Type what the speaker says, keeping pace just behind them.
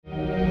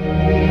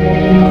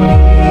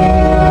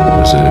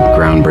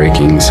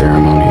groundbreaking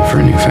ceremony for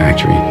a new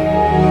factory.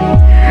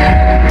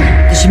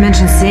 Did she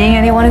mention seeing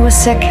anyone who was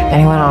sick?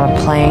 Anyone on a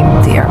plane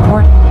at the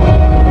airport?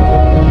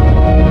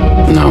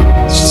 No,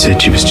 she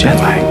said she was jet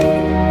lagged.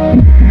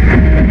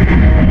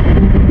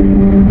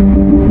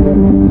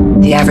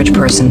 The average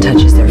person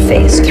touches their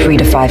face 3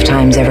 to 5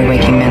 times every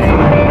waking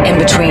minute. In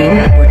between,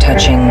 we're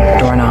touching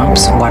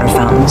doorknobs, water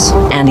fountains,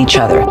 and each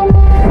other.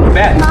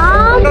 Beth.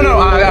 Mom?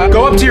 No,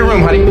 go up to your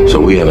room, honey. So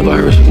we have a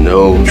virus with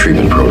no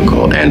treatment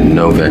protocol and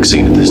no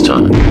vaccine at this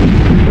time.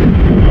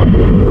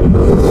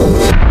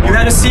 You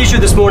had a seizure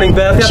this morning,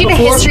 Beth. She had a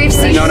history of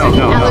seizures and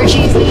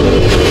allergies.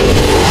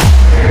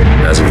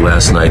 As of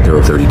last night, there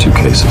were 32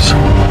 cases.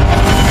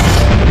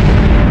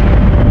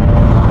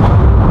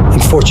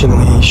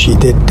 Unfortunately, she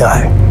did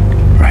die.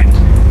 Right.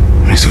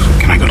 So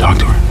can I go talk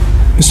to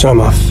her? Mr.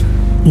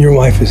 Amoff, your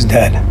wife is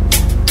dead.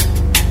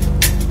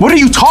 What are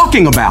you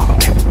talking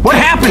about? What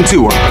happened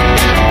to her?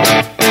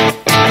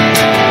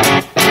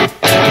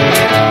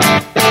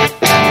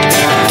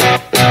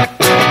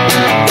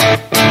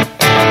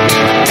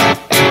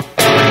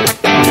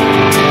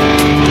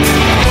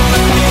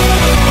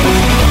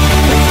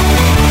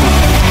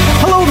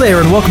 Hello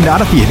there, and welcome to Out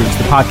of Theaters,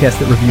 the podcast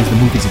that reviews the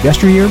movies of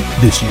yesteryear,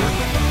 this year.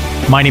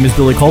 My name is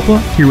Billy Culpa,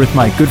 here with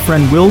my good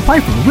friend Will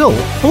Piper. Will,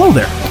 hello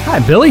there. Hi,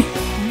 Billy.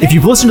 If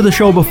you've listened to the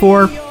show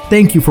before,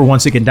 thank you for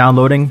once again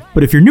downloading.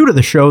 But if you're new to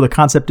the show, the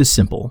concept is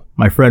simple.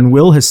 My friend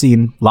Will has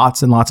seen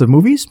lots and lots of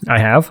movies. I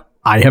have.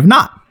 I have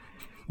not.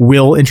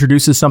 Will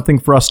introduces something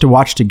for us to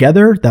watch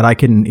together that I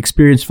can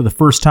experience for the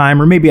first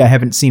time, or maybe I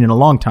haven't seen in a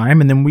long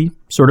time, and then we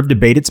sort of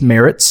debate its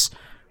merits.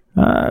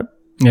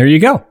 There you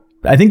go.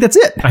 I think that's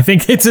it. I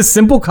think it's a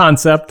simple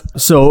concept.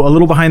 So a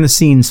little behind the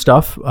scenes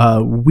stuff.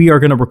 We are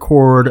going to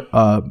record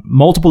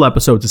multiple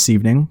episodes this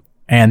evening,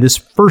 and this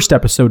first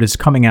episode is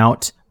coming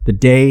out the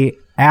day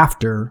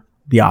after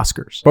the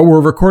Oscars. But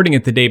we're recording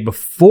it the day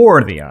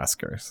before the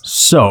Oscars.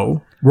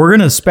 So we're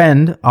going to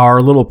spend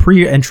our little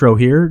pre-intro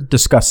here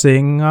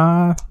discussing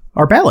our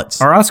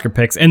ballots. Our Oscar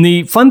picks. And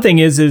the fun thing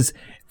is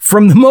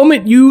from the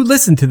moment you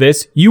listen to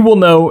this, you will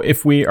know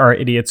if we are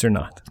idiots or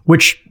not.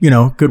 Which,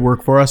 could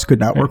work for us, could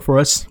not work for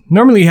us.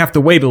 Normally you have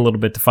to wait a little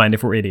bit to find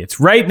if we're idiots.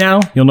 Right now,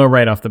 you'll know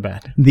right off the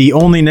bat. The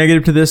only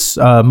negative to this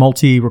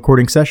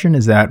multi-recording session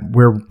is that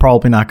we're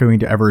probably not going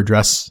to ever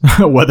address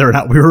whether or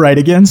not we were right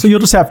again, so you'll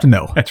just have to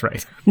know. That's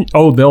right.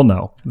 Oh, they'll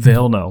know.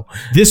 They'll know.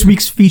 This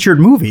week's featured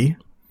movie...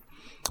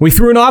 We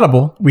threw an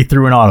audible.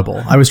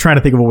 I was trying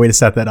to think of a way to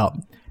set that up.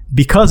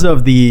 Because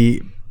of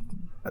the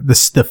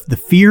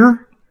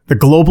fear, the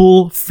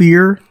global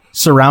fear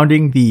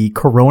surrounding the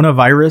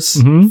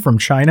coronavirus from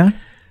China,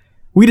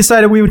 we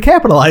decided we would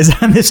capitalize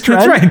on this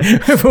trend.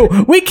 That's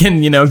right. We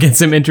can, get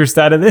some interest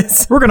out of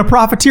this. We're going to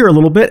profiteer a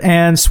little bit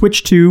and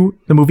switch to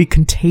the movie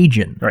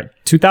Contagion. Right.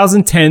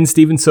 2010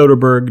 Steven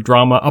Soderbergh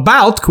drama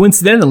about,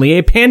 coincidentally,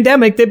 a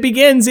pandemic that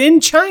begins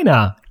in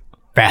China.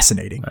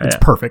 Fascinating. It's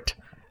perfect.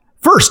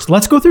 First,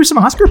 let's go through some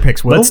Oscar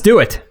picks, Will. Let's do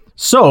it.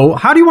 So,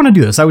 how do you want to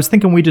do this? I was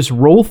thinking we just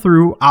roll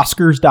through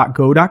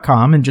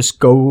oscars.go.com and just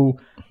go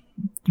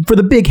for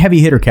the big heavy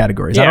hitter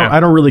categories. Yeah. I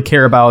don't really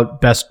care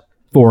about best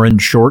foreign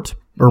short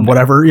or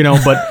whatever,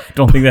 but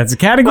don't think that's a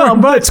category. Well,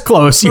 but it's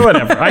close.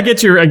 Whatever. I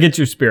get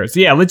your spirits.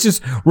 Yeah, let's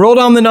just roll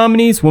down the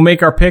nominees. We'll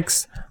make our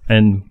picks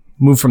and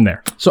move from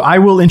there. So I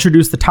will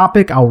introduce the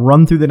topic. I'll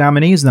run through the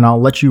nominees, then I'll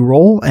let you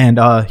roll. And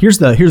here's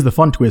the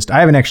fun twist.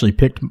 I haven't actually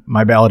picked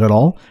my ballot at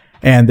all.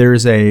 And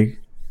there's an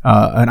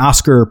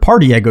Oscar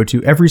party I go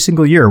to every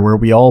single year where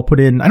we all put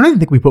in. I don't even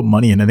think we put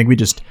money in. I think we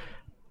just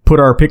put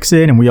our picks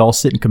in and we all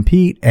sit and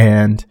compete.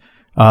 And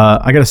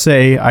I gotta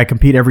say, I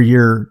compete every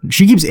year.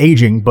 She keeps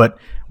aging, but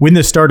when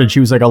this started, she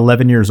was like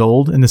 11 years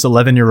old, and this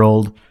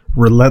 11-year-old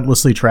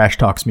relentlessly trash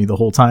talks me the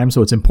whole time.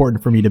 So it's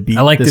important for me to beat.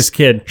 I like this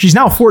kid. She's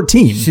now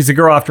 14. She's a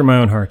girl after my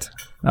own heart.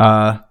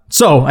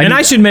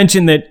 I should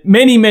mention that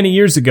many, many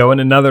years ago in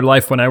another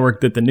life when I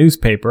worked at the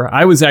newspaper,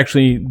 I was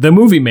actually the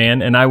movie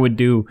man, and I would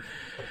do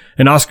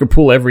an Oscar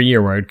pool every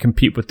year where I would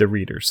compete with the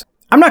readers.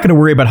 I'm not going to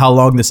worry about how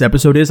long this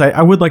episode is.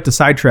 I would like to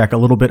sidetrack a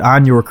little bit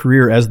on your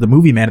career as the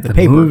movie man at the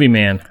paper. Movie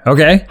man.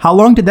 Okay. How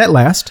long did that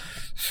last?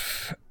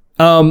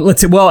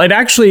 Let's see. Well,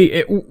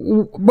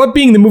 what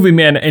being the movie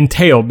man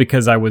entailed,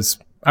 because I was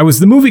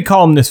the movie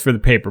columnist for the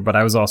paper, but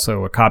I was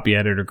also a copy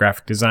editor,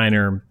 graphic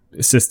designer,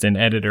 assistant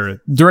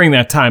editor during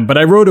that time. But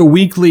I wrote a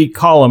weekly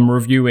column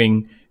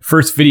reviewing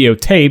first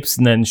videotapes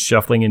and then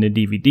shuffling into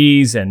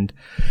DVDs and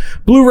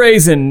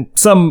Blu-rays and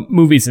some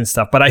movies and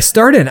stuff. But I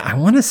started, I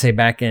want to say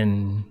back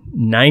in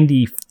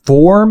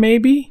 94,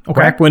 maybe,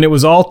 back when it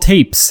was all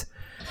tapes.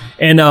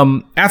 And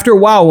after a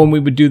while, when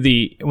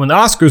the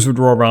Oscars would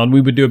roll around, we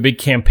would do a big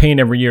campaign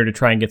every year to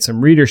try and get some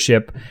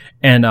readership.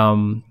 And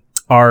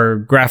our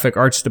graphic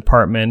arts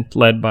department,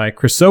 led by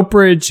Chris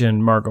Sopridge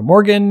and Margot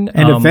Morgan.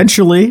 And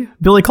eventually,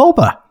 Billy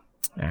Culpa.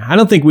 I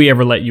don't think we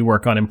ever let you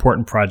work on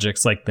important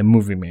projects like The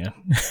Movie Man.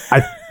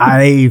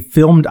 I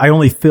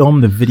only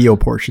filmed the video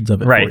portions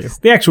of it Right. for you.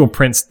 The actual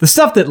prints, the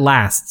stuff that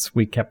lasts,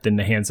 we kept in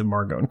the hands of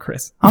Margot and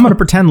Chris. I'm going to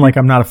pretend like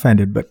I'm not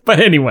offended, but But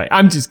anyway,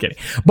 I'm just kidding.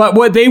 But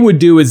what they would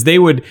do is they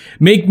would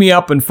make me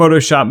up and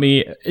Photoshop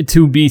me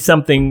to be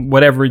something,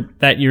 whatever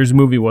that year's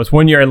movie was.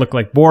 One year I looked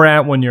like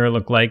Borat. One year I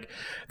looked like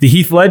the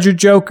Heath Ledger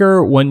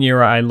Joker. One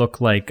year I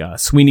looked like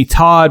Sweeney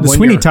Todd. the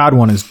Sweeney Todd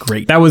one is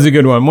great. That was a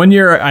good one. One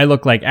year I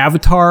looked like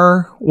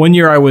Avatar. One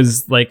year I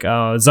was like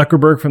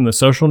Zuckerberg from The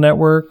Social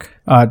Network.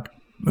 A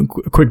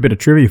quick bit of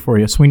trivia for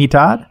you. Sweeney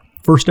Todd,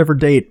 first ever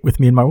date with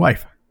me and my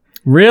wife.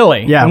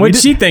 Really? Yeah, And what we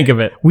did she think of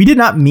it? We did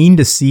not mean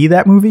to see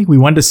that movie. We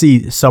wanted to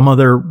see some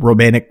other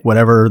romantic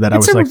whatever that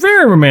It's I was a like,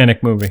 very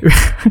romantic movie.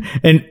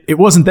 and it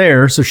wasn't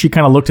there. So she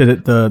kind of looked at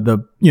it,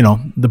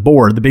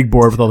 the big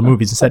board with all the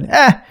movies and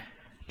said,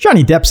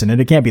 Johnny Depp's in it.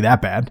 It can't be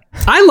that bad.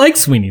 I like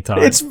Sweeney Todd.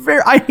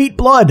 I hate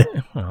blood.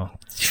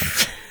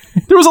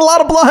 There was a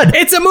lot of blood.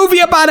 It's a movie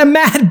about a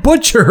mad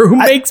butcher who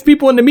makes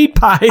people into meat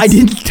pies. I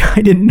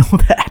didn't know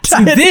that.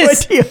 I had no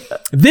idea.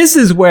 This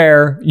is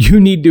where you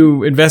need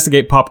to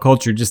investigate pop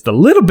culture just a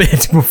little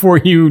bit before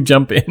you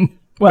jump in.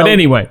 Well- But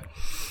anyway,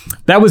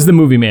 that was the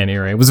Movie Man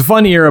era. It was a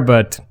fun era,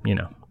 but,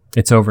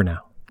 it's over now.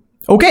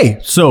 Okay,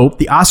 so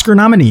the Oscar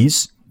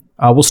nominees,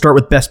 we'll start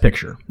with Best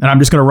Picture. And I'm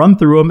just going to run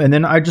through them, and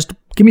then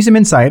give me some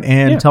insight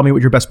and tell me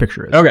what your Best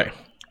Picture is. Okay.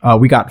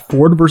 We got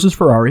Ford versus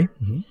Ferrari,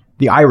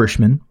 The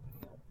Irishman,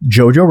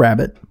 Jojo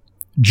Rabbit,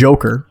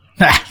 Joker,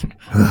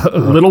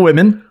 Little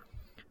Women,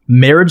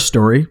 Marriage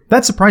Story.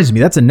 That surprises me.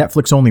 That's a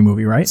Netflix-only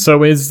movie, right?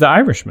 So is The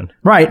Irishman.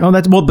 Right. Oh,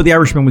 but The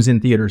Irishman was in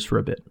theaters for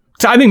a bit.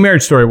 So I think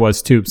Marriage Story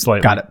was too,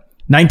 slightly. Got it.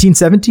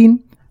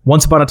 1917,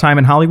 Once Upon a Time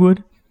in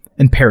Hollywood,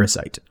 and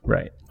Parasite.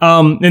 Right.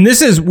 And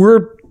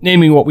we're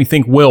naming what we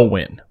think will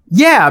win.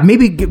 Yeah,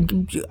 maybe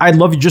I'd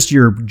love just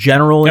your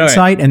general right.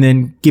 insight, and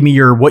then give me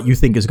what you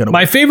think is going to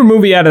My win. favorite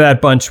movie out of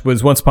that bunch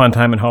was Once Upon a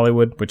Time in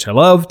Hollywood, which I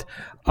loved.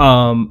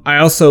 I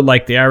also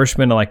like The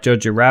Irishman. I like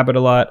Jojo Rabbit a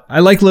lot. I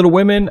like Little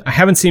Women. I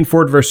haven't seen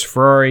Ford versus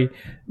Ferrari,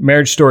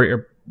 Marriage Story,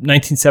 or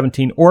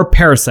 1917, or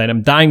Parasite.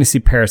 I'm dying to see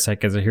Parasite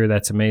because I hear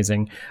that's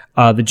amazing.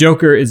 The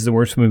Joker is the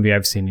worst movie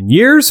I've seen in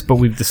years, but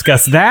we've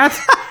discussed that.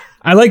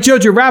 I like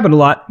Jojo Rabbit a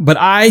lot, but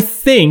I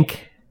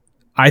think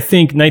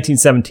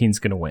 1917 is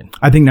going to win.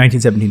 I think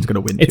 1917 is going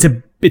to win.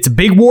 It's a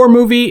big war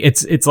movie.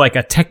 It's like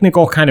a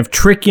technical kind of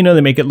trick,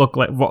 they make it look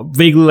like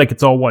vaguely like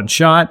it's all one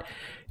shot.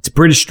 It's a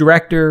British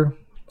director.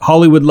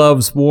 Hollywood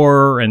loves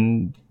war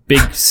and big,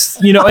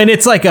 and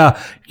it's like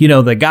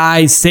the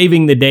guys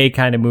saving the day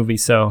kind of movie.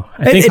 So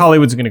I think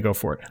Hollywood's going to go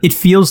for it. It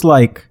feels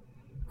like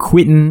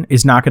Quentin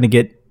is not going to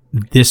get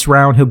this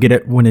round. He'll get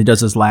it when he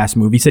does his last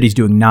movie. He said he's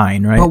doing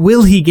 9, right? But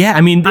will he get?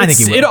 I mean, I think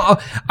he will.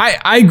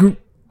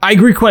 I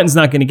agree Quentin's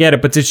not going to get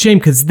it, but it's a shame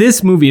because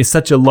this movie is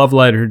such a love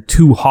letter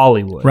to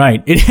Hollywood.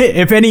 Right.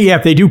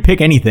 If they do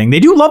pick anything,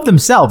 they do love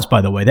themselves, by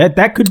the way.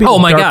 That could be the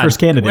darkest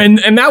candidate.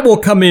 And that will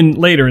come in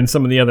later in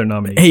some of the other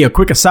nominees. Hey, a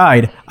quick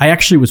aside. I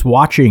actually was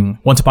watching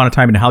Once Upon a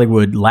Time in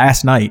Hollywood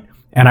last night,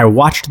 and I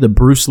watched the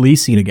Bruce Lee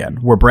scene again,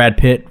 where Brad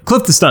Pitt,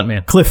 Cliff the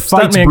Stuntman. Cliff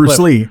fights Stuntman Bruce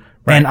Cliff. Lee.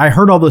 Right. And I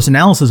heard all this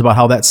analysis about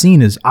how that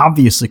scene is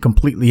obviously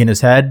completely in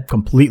his head,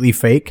 completely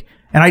fake.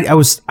 And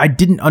I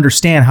didn't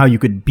understand how you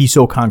could be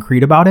so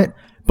concrete about it.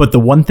 But the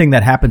one thing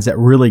that happens that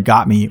really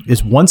got me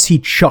is once he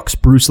chucks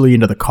Bruce Lee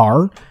into the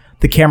car,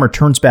 the camera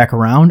turns back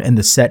around and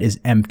the set is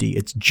empty.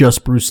 It's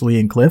just Bruce Lee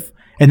and Cliff.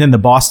 And then the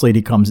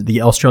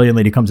the Australian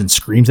lady comes and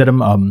screams at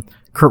him,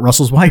 Kurt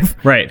Russell's wife.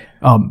 Right.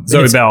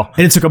 Zoe Bell.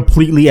 And it's a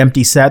completely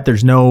empty set.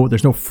 There's no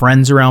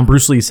friends around.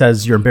 Bruce Lee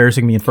says, "You're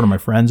embarrassing me in front of my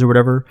friends," or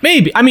whatever.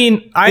 Maybe. I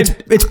mean,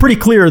 It's pretty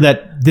clear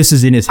that this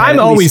is in his head. I'm at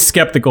always least.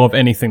 skeptical of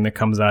anything that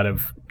comes out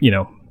of,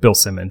 Bill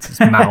Simmons'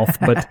 mouth,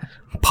 but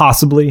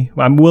possibly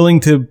I'm willing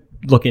to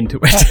look into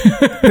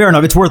it. Fair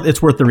enough. It's worth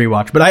the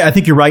rewatch. But I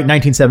think you're right.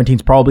 1917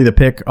 is probably the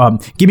pick.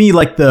 Give me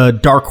like the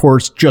dark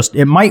horse.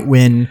 It might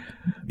win,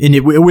 and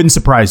it wouldn't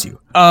surprise you.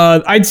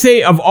 I'd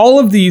say of all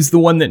of these, the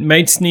one that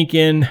might sneak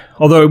in,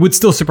 although it would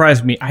still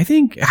surprise me, I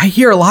think I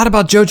hear a lot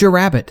about Jojo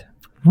Rabbit.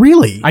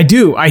 Really? I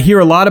do. I hear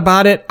a lot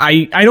about it.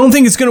 I don't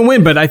think it's going to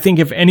win, but I think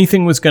if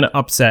anything was going to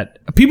upset,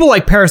 people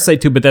like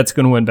Parasite too, but that's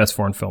going to win Best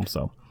Foreign Film.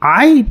 So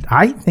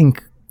I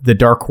think the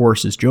dark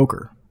horse is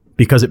Joker,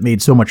 because it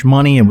made so much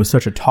money and was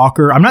such a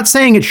talker. I'm not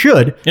saying it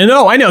should.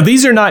 No, I know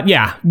these are not.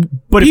 Yeah,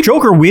 but if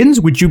Joker wins,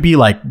 would you be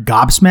like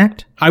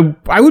gobsmacked?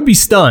 I would be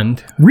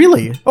stunned.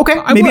 Really? Okay,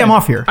 maybe I'm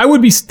off here. I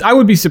would be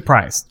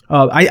surprised.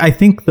 I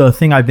think the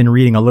thing I've been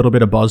reading a little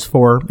bit of buzz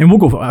for, and we'll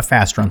go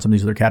faster on some of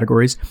these other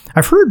categories.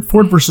 I've heard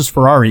Ford versus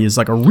Ferrari is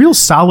like a real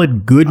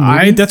solid, good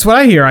movie. That's what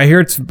I hear. I hear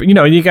it's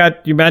you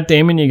got your Matt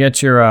Damon, you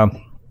got your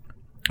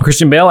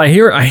Christian Bale. I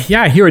hear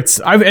it's.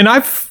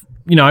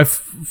 I've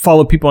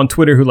followed people on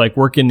Twitter who like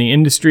work in the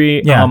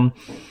industry. Yeah.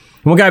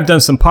 One guy I've done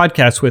some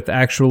podcasts with,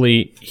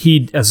 actually,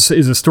 he is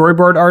a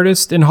storyboard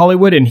artist in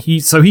Hollywood, and he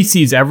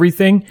sees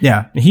everything.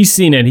 Yeah. And he's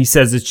seen it. He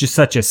says it's just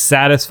such a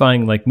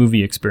satisfying like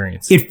movie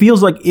experience. It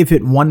feels like if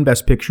it won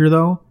Best Picture,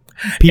 though,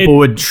 people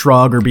would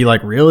shrug or be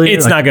like, really?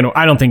 It's Like, not going to,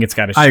 I don't think it's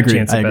got a I agree,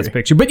 chance I at Best agree.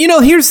 Picture. But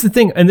here's the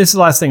thing, and this is the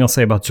last thing I'll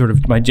say about sort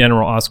of my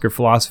general Oscar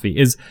philosophy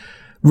is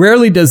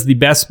rarely does the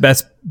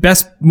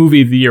best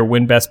movie of the year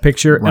win Best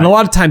Picture. And a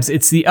lot of times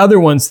it's the other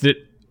ones that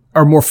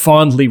are more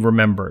fondly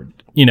remembered,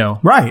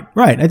 Right.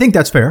 I think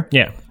that's fair.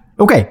 Yeah.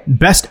 Okay,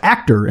 best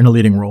actor in a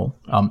leading role.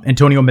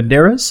 Antonio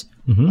Banderas.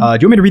 Do you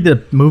want me to read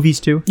the movies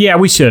too? Yeah,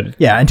 we should.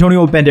 Yeah,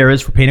 Antonio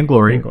Banderas for Pain and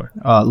Glory. Pain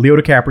and Glory. Leo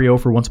DiCaprio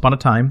for Once Upon a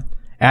Time.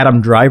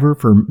 Adam Driver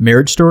for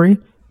Marriage Story.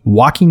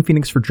 Joaquin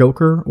Phoenix for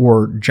Joker.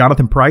 Or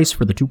Jonathan Pryce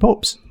for The Two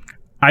Popes.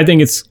 I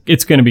think it's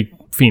going to be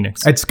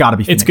Phoenix. It's got to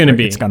be Phoenix. It's going to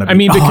be. It's gotta be. I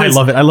mean, I because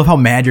love it. I love how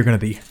mad you're going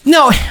to be.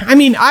 No, I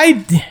mean,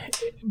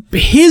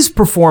 his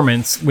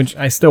performance, which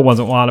I still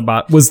wasn't wild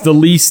about, was the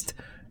least.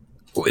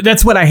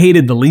 That's what I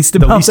hated the least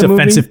about the least movie.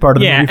 offensive part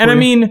of the movie for and I you?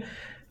 mean,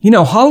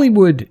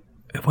 Hollywood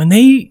when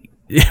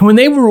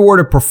they reward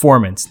a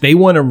performance, they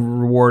want to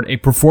reward a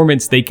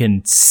performance they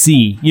can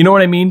see. You know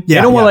what I mean? Yeah,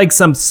 they don't want yeah. like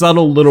some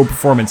subtle little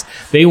performance.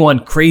 They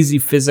want crazy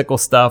physical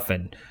stuff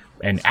and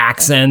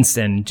accents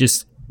and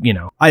just.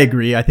 I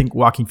agree. I think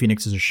Joaquin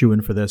Phoenix is a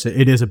shoo-in for this.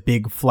 It is a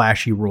big,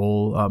 flashy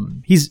role.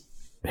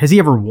 Has he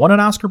ever won an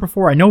Oscar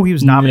before? I know he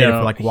was nominated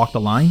for Walk the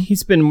Line.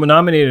 He's been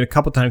nominated a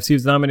couple times. He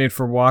was nominated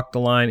for Walk the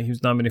Line. He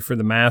was nominated for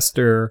The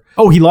Master.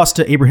 Oh, he lost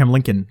to Abraham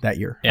Lincoln that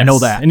year. I know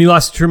that. And he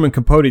lost to Truman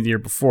Capote the year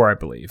before, I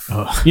believe.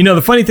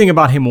 The funny thing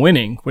about him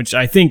winning, which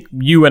I think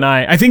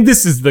I think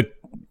this is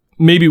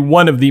maybe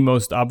one of the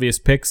most obvious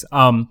picks.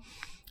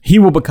 He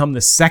will become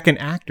the second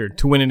actor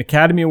to win an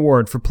Academy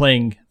Award for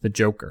playing the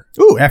Joker.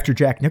 Ooh, after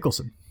Jack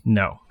Nicholson.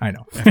 No. I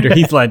know. After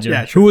Heath Ledger,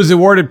 Yeah, sure. who was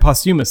awarded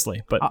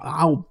posthumously. But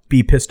I'll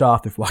be pissed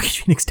off if Joaquin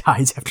Phoenix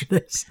dies after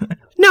this.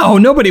 no,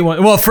 nobody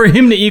wants. Well, for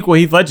him to equal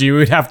Heath Ledger, he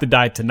would have to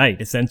die tonight,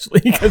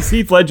 essentially, because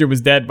Heath Ledger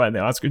was dead by the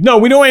Oscars. No,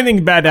 we don't want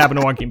anything bad to happen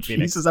to Joaquin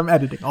Phoenix. Jesus, I'm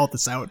editing all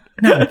this out.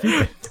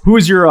 Who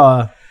is your?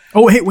 Oh,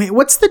 wait.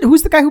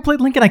 Who's the guy who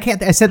played Lincoln?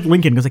 I said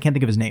Lincoln because I can't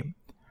think of his name.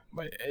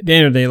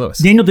 Daniel Day-Lewis.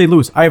 Daniel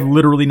Day-Lewis. I have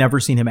literally never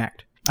seen him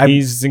act.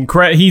 He's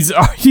incredible. He's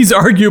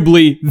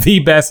arguably the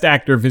best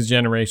actor of his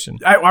generation.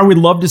 I would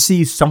love to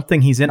see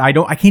something he's in. I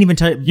can't even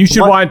tell you. You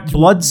should watch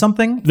Blood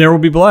something. There Will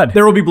Be Blood.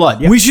 There Will Be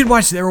Blood. Yeah. We should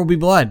watch There Will Be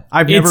Blood.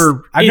 I've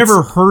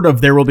never heard of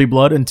There Will Be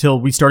Blood until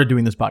we started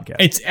doing this podcast.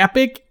 It's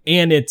epic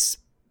and it's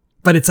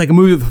like a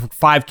movie with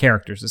 5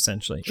 characters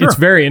essentially. Sure. It's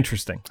very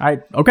interesting.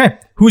 Okay.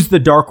 Who's the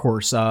dark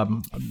horse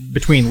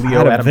between Leo,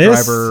 Out of Adam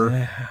this?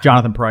 Driver,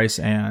 Jonathan Pryce,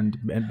 and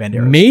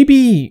Banderas?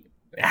 Maybe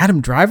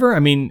Adam Driver. I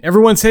mean,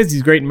 everyone says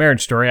he's great in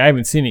Marriage Story. I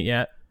haven't seen it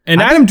yet.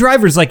 And Adam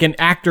Driver's like an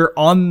actor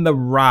on the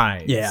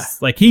rise. Yeah.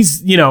 Like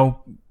he's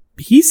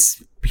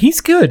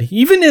good.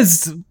 Even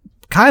as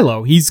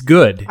Kylo, he's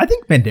good. I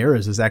think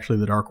Banderas is actually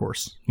the dark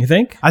horse. You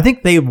think? I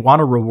think they want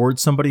to reward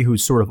somebody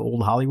who's sort of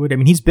old Hollywood. I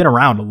mean, he's been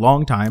around a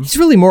long time. He's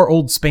really more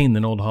old Spain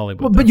than old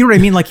Hollywood. Well, but you know what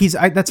I mean? Like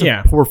that's Yeah.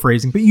 a poor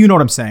phrasing, but you know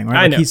what I'm saying, right?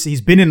 I Like know. he's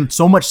been in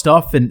so much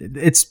stuff, and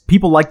it's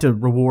people like to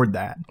reward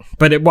that.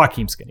 But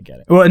Joaquin's going to get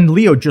it. Well, and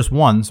Leo just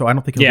won, so I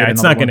don't think he'll Yeah, get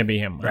it's another not going to one. be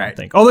him, I Right. don't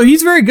think. Although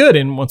he's very good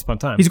in Once Upon a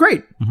Time. He's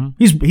great.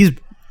 He's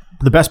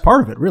the best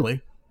part of it, really.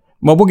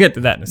 Well, we'll get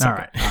to that in a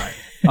second.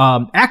 All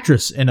right.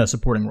 Actress in a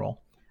supporting role.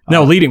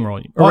 No, leading role.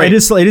 Oh, Right. it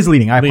is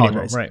leading. I Leading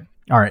apologize. role, right.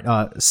 All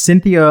right.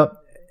 Cynthia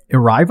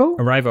Erivo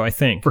Arrivo, I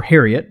think. for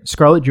Harriet.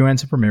 Scarlett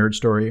Johansson for Marriage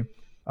Story.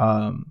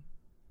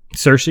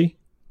 Saoirse?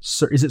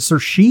 Is it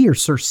Saoirse or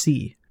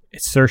Cersei?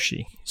 It's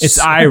Saoirse. It's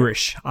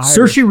Irish.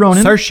 Saoirse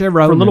Ronan. Saoirse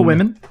Ronan. For Little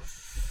Women.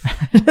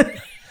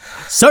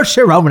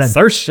 Saoirse Ronan.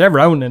 Saoirse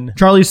Ronan.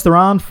 Charlize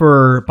Theron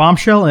for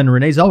Bombshell and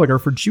Renee Zellweger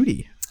for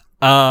Judy.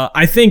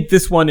 I think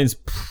this one is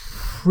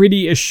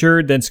pretty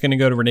assured that it's going to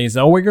go to Renee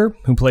Zellweger,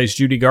 who plays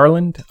Judy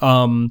Garland.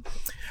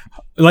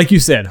 Like you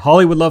said,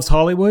 Hollywood loves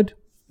Hollywood.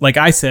 Like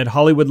I said,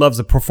 Hollywood loves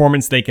a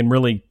performance they can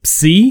really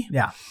see.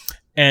 Yeah.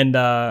 And,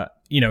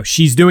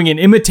 she's doing an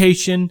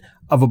imitation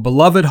of a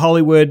beloved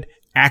Hollywood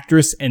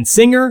actress and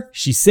singer.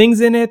 She sings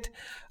in it.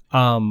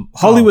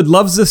 Hollywood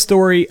loves the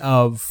story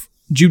of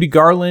Judy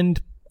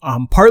Garland,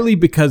 partly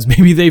because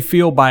maybe they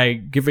feel by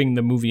giving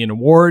the movie an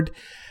award,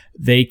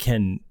 they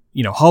can,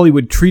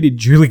 Hollywood treated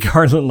Judy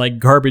Garland like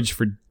garbage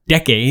for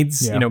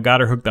decades, Yeah.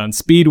 Got her hooked on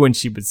Speed when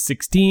she was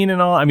 16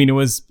 and all. I mean, it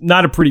was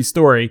not a pretty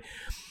story.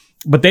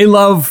 But they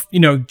love,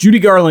 Judy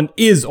Garland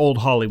is old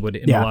Hollywood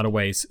in a lot of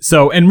ways.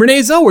 So, and Renee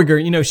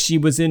Zellweger, she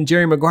was in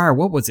Jerry Maguire.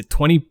 What was it,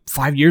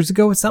 25 years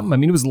ago or something? I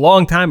mean, it was a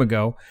long time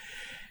ago.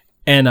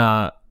 And,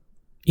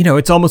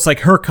 it's almost like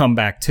her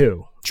comeback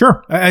too.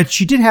 Sure.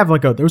 She did have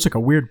there was a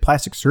weird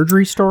plastic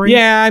surgery story.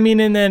 Yeah, I mean,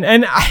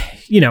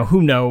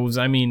 who knows?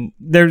 I mean,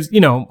 there's,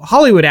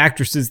 Hollywood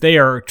actresses, they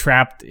are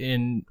trapped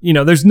in,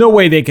 there's no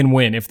way they can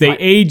win. If they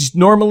age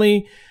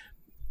normally,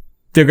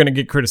 they're going to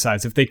get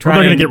criticized. If they try,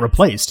 they're going to get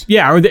replaced.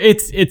 Yeah, or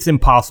it's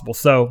impossible.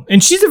 So,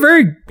 and she's a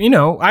very,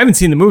 I haven't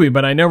seen the movie,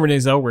 but I know Renee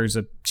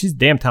Zellweger she's a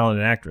damn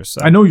talented actress.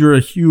 So. I know you're a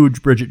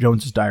huge Bridget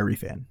Jones's Diary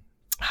fan.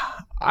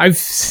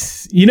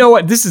 You know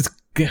what? This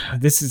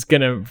is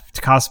going to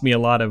cost me a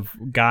lot of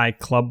guy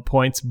club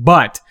points,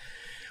 but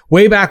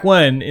way back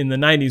when in the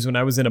 90s when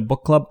I was in a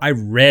book club, I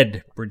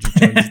read Bridget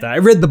Jones's Diary. I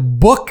read the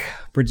book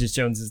Bridget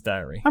Jones's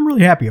Diary. I'm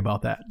really happy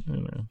about that.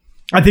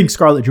 I think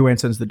Scarlett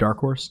Johansson's the dark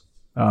horse.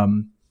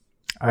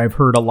 I've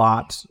heard a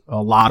lot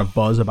of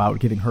buzz about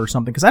giving her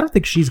something because I don't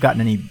think she's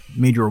gotten any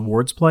major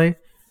awards play.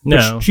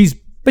 No.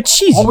 But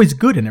she's always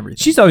good in everything.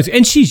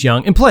 She's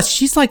young. And plus,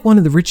 she's like one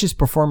of the richest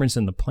performers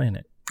on the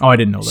planet. Oh, I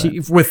didn't know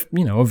that. With,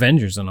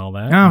 Avengers and all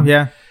that. Oh,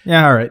 yeah.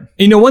 Yeah, all right.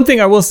 One thing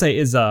I will say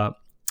is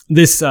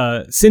this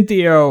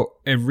Cynthia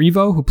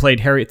Erivo, who played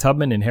Harriet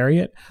Tubman in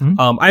Harriet.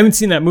 I haven't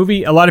seen that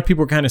movie. A lot of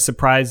people were kind of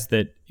surprised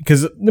that,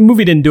 because the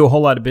movie didn't do a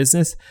whole lot of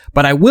business.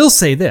 But I will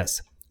say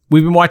this.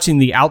 We've been watching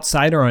The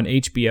Outsider on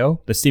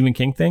HBO, the Stephen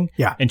King thing.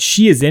 Yeah. And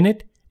she is in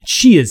it.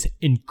 She is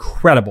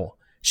incredible.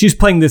 She's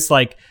playing this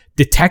like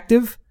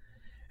detective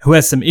who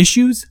has some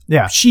issues.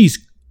 Yeah.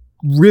 She's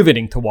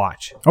riveting to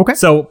watch. Okay.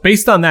 So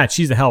based on that,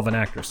 she's a hell of an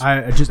actress.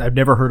 I've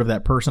never heard of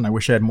that person. I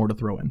wish I had more to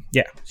throw in.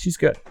 Yeah, she's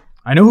good.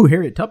 I know who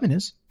Harriet Tubman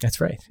is.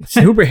 That's right.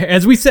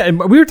 As we said,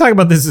 we were talking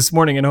about this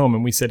morning at home,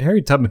 and we said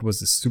Harriet Tubman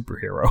was a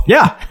superhero.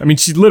 Yeah. I mean,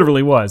 she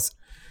literally was.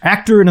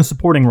 Actor in a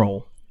supporting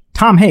role.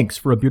 Tom Hanks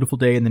for A Beautiful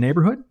Day in the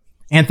Neighborhood.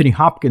 Anthony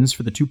Hopkins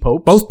for The Two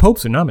Popes. Both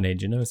popes are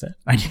nominated. You notice that?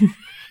 I do.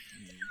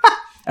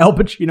 Al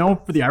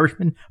Pacino for The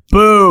Irishman.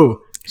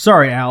 Boo.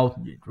 Sorry, Al.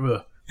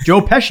 Ugh.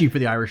 Joe Pesci for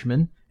The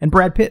Irishman. And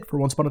Brad Pitt for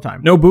Once Upon a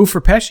Time. No boo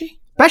for Pesci?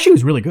 Pesci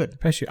was really good.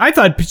 Pesci. I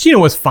thought Pacino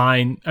was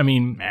fine. I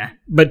mean,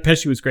 but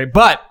Pesci was great.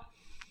 But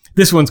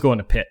this one's going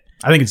to Pitt.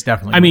 I think it's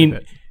definitely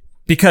Pitt.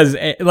 Because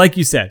like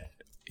you said,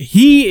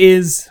 he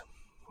is,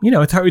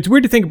 it's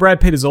weird to think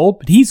Brad Pitt is old,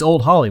 but he's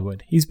old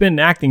Hollywood. He's been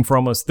acting for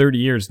almost 30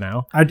 years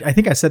now. I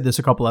think I said this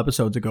a couple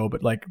episodes ago,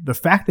 but like the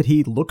fact that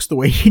he looks the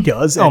way he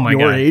does at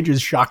your age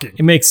is shocking.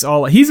 It makes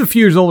he's a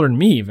few years older than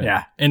me even.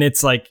 Yeah. And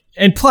it's like,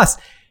 and plus,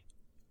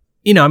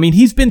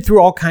 he's been through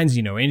all kinds,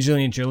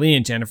 Angelina Jolie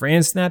and Jennifer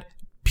Aniston.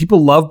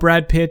 People love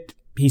Brad Pitt.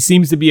 He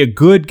seems to be a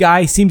good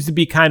guy. He seems to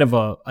be kind of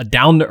a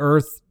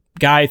down-to-earth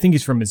guy. I think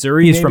he's from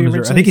Missouri. He's from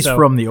Missouri. I think he's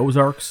from the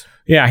Ozarks.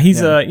 Yeah, he's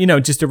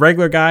just a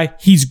regular guy.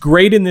 He's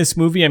great in this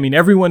movie. I mean,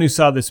 everyone who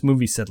saw this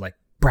movie said like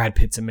Brad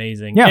Pitt's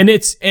amazing. Yeah.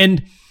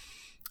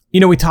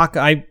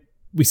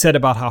 We said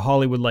about how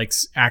Hollywood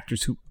likes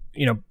actors who,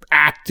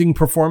 acting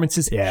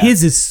performances. Yeah.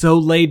 His is so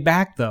laid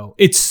back though.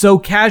 It's so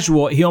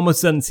casual. He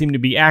almost doesn't seem to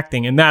be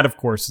acting, and that of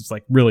course is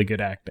like really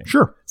good acting.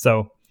 Sure.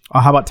 So,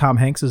 how about Tom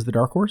Hanks as the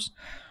dark horse?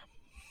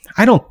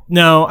 I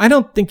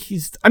don't think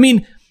he's. I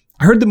mean,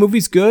 I heard the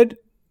movie's good.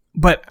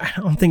 But I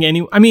don't think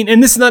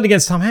and this is not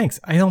against Tom Hanks.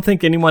 I don't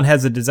think anyone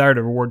has a desire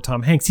to reward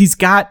Tom Hanks. He's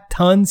got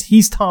tons.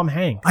 He's Tom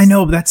Hanks. I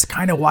know, but that's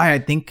kind of why I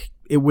think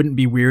it wouldn't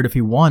be weird if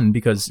he won,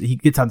 because he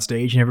gets on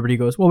stage and everybody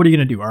goes, well, what are you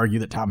going to do? Argue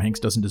that Tom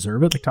Hanks doesn't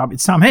deserve it? Like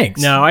it's Tom Hanks.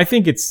 No, I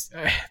think it's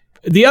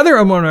the other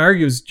I'm going to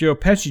argue is Joe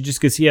Pesci, just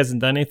because he hasn't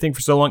done anything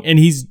for so long. And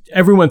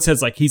everyone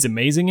says like he's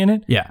amazing in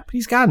it. Yeah. But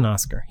he's got an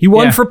Oscar. He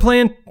won for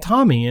playing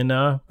Tommy in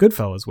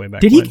Goodfellas way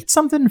back Did when. he get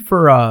something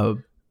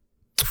for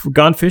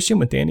Gone Fishing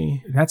with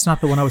Danny? That's not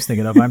the one I was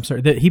thinking of. I'm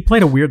sorry. He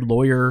played a weird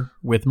lawyer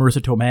with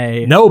Marissa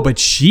Tomei. No, but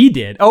she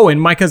did. Oh,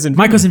 and My Cousin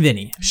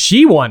Vinny.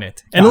 She won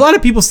it. And a lot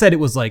of people said it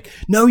was like,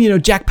 no,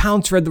 Jack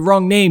Palance read the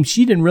wrong name.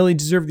 She didn't really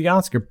deserve the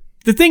Oscar.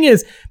 The thing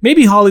is,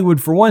 maybe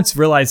Hollywood for once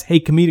realized,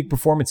 hey, comedic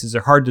performances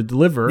are hard to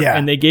deliver. Yeah.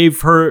 And they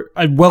gave her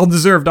a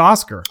well-deserved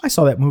Oscar. I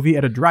saw that movie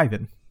at a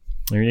drive-in.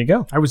 There you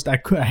go. I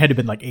had to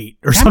been like 8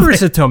 or something.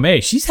 Marissa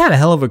Tomei, she's had a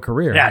hell of a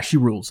career. Yeah, she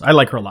rules. I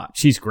like her a lot.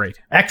 She's great.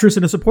 Actress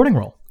in a supporting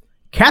role.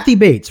 Kathy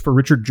Bates for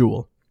Richard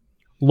Jewell.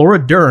 Laura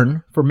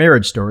Dern for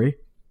Marriage Story.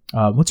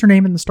 What's her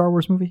name in the Star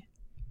Wars movie?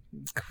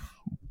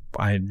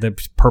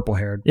 The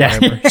purple-haired. Yeah.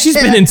 Whatever. She's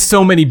been in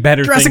so many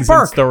better Jurassic things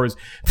Park. than Star Wars.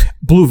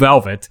 Blue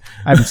Velvet.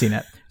 I haven't seen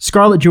that.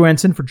 Scarlett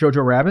Johansson for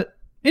Jojo Rabbit.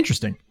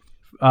 Interesting.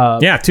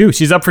 Yeah, 2.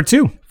 She's up for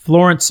 2.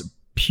 Florence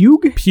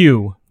Pugh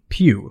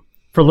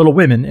for Little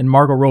Women, and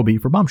Margot Robbie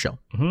for Bombshell.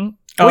 Mm-hmm.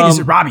 Oh, wait, is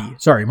it Robbie?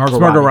 Sorry, Margot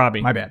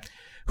Robbie. My bad.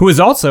 Who is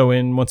also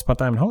in Once Upon a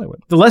Time in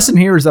Hollywood. The lesson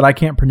here is that I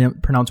can't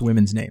pronounce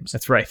women's names.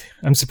 That's right.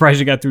 I'm surprised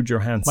you got through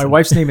Johansson. My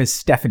wife's name is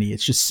Stephanie.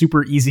 It's just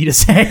super easy to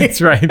say.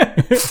 That's right.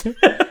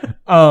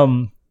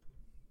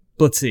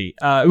 Let's see.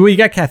 Well, you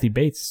got Kathy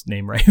Bates'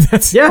 name right.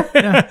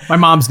 Yeah. My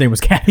mom's name was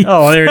Kathy.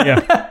 Oh, there you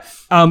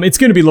go. It's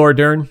going to be Laura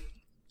Dern.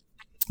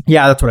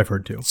 Yeah, that's what I've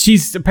heard too.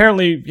 She's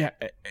apparently,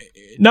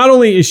 not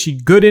only is she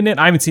good in it,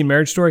 I haven't seen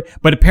Marriage Story,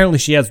 but apparently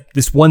she has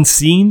this one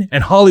scene,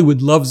 and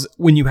Hollywood loves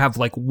when you have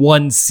like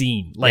one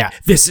scene,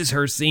 like this is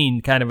her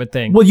scene kind of a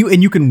thing. Well,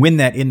 you can win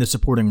that in the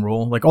supporting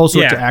role, like all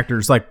sorts of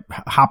actors, like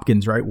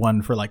Hopkins, right,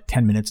 won for like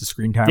 10 minutes of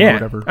screen time or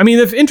whatever. I mean,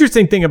 the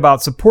interesting thing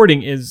about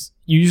supporting is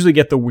you usually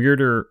get the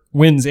weirder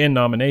wins and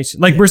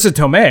nomination, like Marissa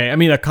Tomei. I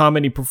mean, a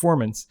comedy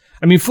performance.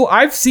 I mean,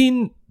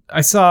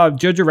 I saw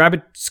Jojo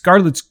Rabbit.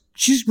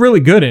 She's really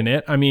good in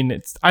it. I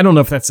mean, I don't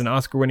know if that's an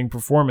Oscar-winning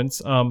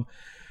performance. I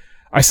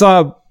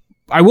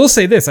will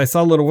say this. I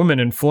saw Little Women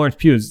and Florence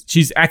Pugh.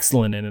 She's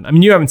excellent in it. I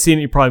mean, you haven't seen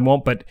it, you probably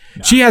won't, but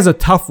she has a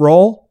tough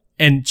role,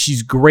 and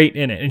she's great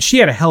in it. And she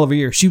had a hell of a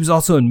year. She was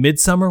also in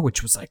Midsommar,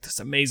 which was like this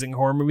amazing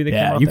horror movie that came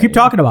Yeah, out you that keep year.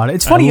 talking about it.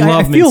 It's funny. I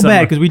love feel Midsommar.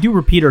 bad because we do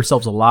repeat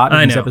ourselves a lot in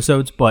I these know.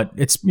 episodes, but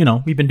it's,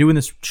 we've been doing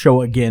this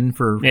show again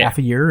for half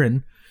a year.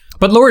 And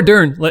But Laura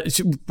Dern,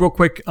 real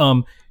quick,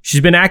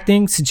 she's been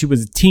acting since she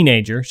was a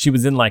teenager. She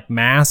was in like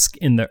Mask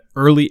in the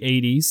early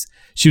 80s.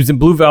 She was in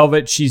Blue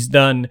Velvet. She's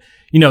done,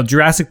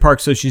 Jurassic Park.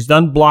 So she's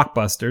done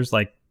blockbusters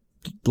like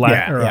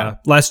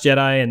Last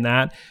Jedi and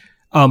that.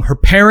 Her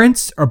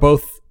parents are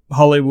both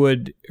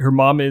Hollywood. Her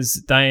mom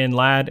is Diane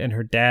Ladd and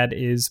her dad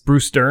is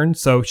Bruce Dern.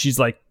 So she's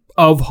like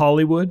of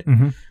Hollywood.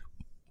 Mm-hmm.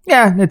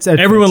 Yeah,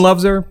 Everyone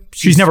loves her.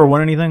 She's never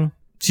won anything.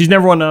 She's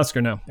never won an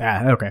Oscar, no.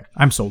 Yeah, okay.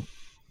 I'm sold.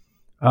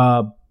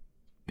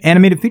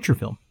 Animated feature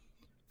film.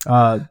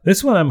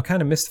 This one I'm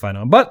kind of mystified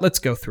on, but let's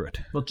go through it.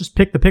 Well, just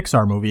pick the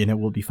Pixar movie and it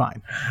will be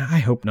fine. I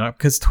hope not,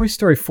 because Toy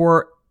Story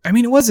 4,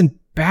 it wasn't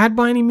bad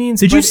by any means.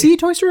 Did you but see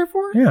Toy Story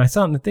 4? Yeah, I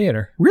saw it in the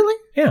theater. Really?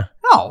 Yeah.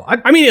 Oh,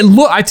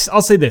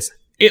 I'll say this.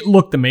 It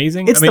looked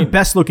amazing. It's the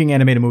best looking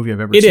animated movie I've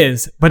ever It seen.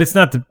 is, but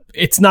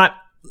it's not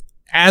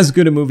as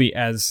good a movie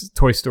as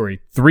Toy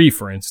Story 3,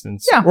 for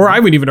instance. Yeah. Or I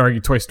would even argue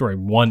Toy Story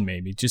 1,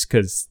 maybe, just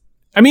because,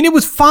 it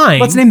was fine.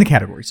 Let's name the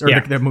categories. Or Yeah.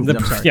 the movies,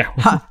 I'm sorry.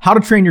 Yeah. How to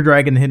Train Your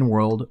Dragon: The Hidden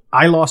World,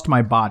 I Lost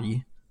My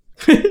Body.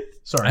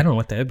 Sorry. I don't know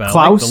what that's about. I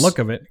Klaus, like the look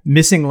of it.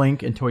 Missing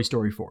Link, and Toy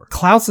Story 4.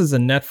 Klaus is a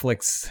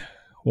Netflix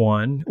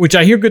one, which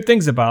I hear good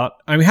things about.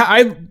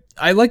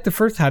 I like the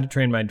first How to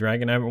Train My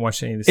Dragon. I haven't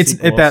watched any of the It's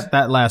sequels.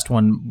 that last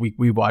one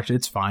we watched.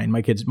 It's fine.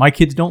 My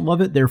kids don't love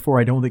it. Therefore,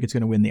 I don't think it's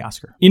going to win the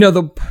Oscar.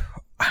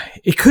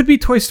 It could be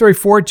Toy Story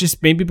 4,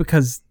 just maybe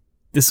because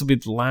this will be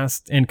the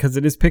last, and because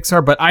it is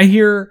Pixar. But I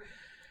hear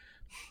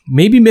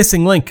maybe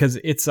Missing Link because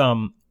it's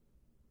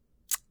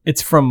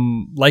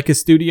from Leica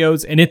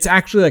Studios, and it's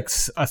actually like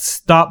a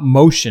stop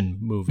motion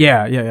movie.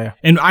 Yeah.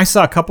 And I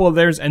saw a couple of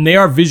theirs, and they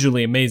are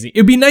visually amazing.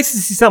 It'd be nice to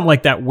see something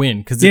like that win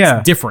because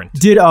it's different.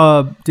 Did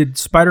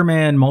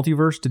Spider-Man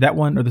Multiverse? Did that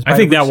one or the? I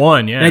think that Spider-Verse?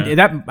 one.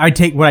 Yeah. I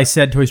take what I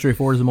said. Toy Story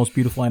 4 is the most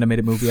beautiful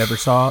animated movie I ever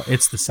saw.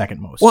 It's the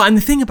second most. Well, and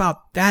the thing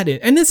about that is,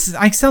 and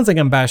sounds like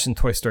I'm bashing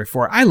Toy Story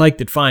 4. I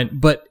liked it fine,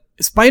 but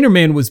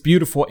Spider-Man was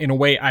beautiful in a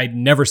way I'd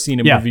never seen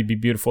a movie be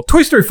beautiful.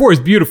 Toy Story 4 is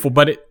beautiful,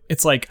 but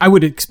it's like I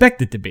would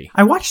expect it to be.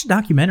 I watched a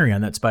documentary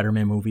on that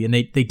Spider-Man movie, and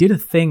they did a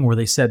thing where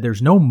they said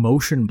there's no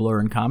motion blur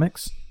in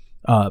comics.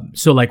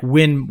 So like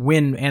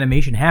when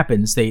animation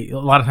happens, a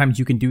lot of times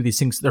you can do these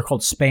things. They're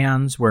called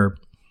spans, where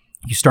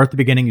you start the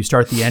beginning, you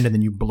start the end, and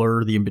then you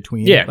blur the in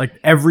between. Yeah, like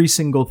every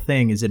single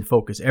thing is in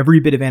focus.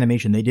 Every bit of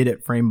animation, they did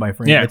it frame by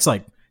frame. Yeah.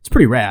 It's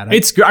pretty rad.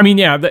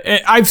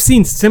 I've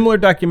seen similar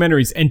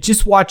documentaries, and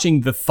just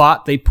watching the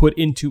thought they put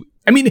into.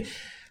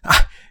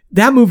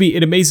 That movie,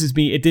 it amazes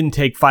me. It didn't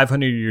take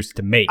 500 years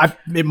to make.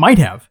 It might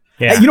have.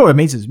 Yeah. You know what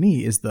amazes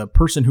me is the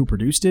person who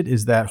produced it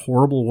is that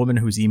horrible woman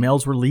whose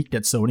emails were leaked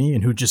at Sony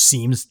and who just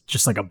seems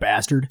just like a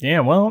bastard.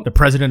 Yeah, well, The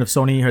president of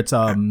Sony, it's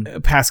Amy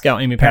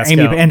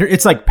Pascal. and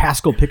it's like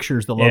Pascal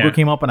Pictures. The logo Yeah.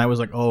 came up and I was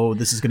like, oh,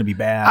 this is going to be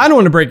bad. I don't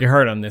want to break your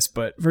heart on this,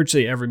 but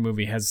virtually every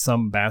movie has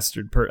some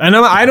bastard person. And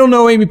I don't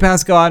know Amy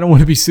Pascal. I don't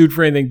want to be sued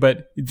for anything,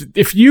 but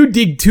if you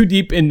dig too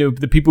deep into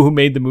the people who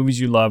made the movies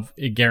you love,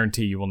 I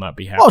guarantee you will not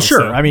be happy. Well,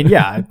 sure. So, I mean,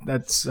 yeah,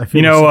 that's, I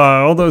feel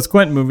all those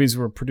Quentin movies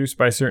were produced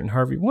by a certain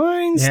Harvey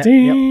Weinstein.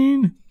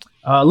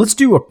 Let's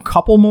do a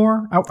couple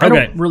more. I Okay.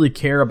 don't really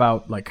care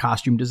about like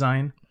costume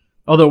design.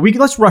 Although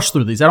let's rush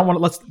through these. I don't want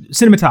to. Let's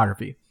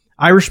cinematography.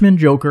 Irishman,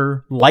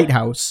 Joker,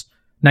 Lighthouse,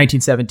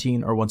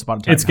 1917, or Once Upon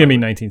a Time. It's in going to be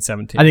Hollywood.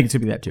 1917. I think it's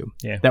gonna be that too.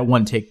 Yeah. That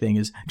one take thing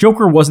is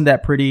Joker wasn't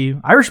that pretty.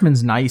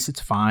 Irishman's nice.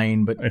 It's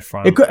fine, but It's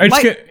fine. it could,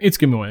 It's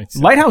going to be one.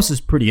 Lighthouse is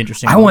pretty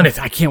interesting. I want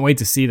it. I can't wait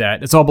to see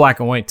that. It's all black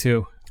and white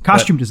too.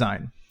 Costume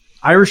design.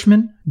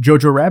 Irishman,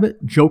 Jojo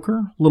Rabbit,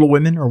 Joker, Little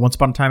Women, or Once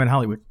Upon a Time in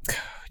Hollywood.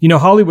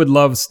 Hollywood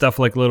loves stuff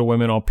like Little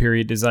Women, all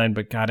period design,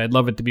 but God, I'd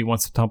love it to be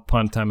Once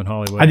Upon a Time in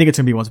Hollywood. I think it's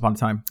gonna be Once Upon a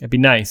Time. It'd be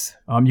nice.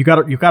 You got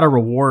to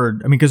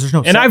reward. I mean, because there's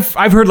no. And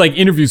I've heard like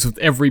interviews with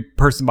every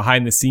person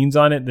behind the scenes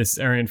on it. This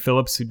Arian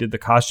Phillips who did the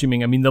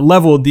costuming. I mean, the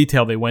level of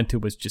detail they went to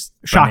was just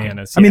shocking.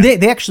 bananas. I mean,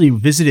 they actually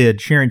visited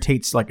Sharon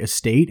Tate's like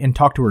estate and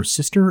talked to her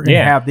sister,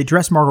 and they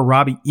dressed Margot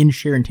Robbie in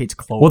Sharon Tate's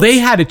clothes. Well, they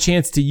had a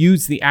chance to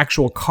use the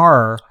actual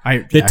car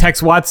Yeah.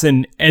 Tex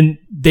Watson, and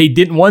they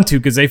didn't want to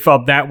because they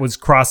felt that was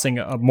crossing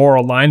a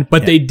moral line.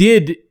 But they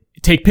did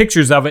take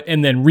pictures of it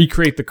and then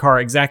recreate the car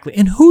exactly.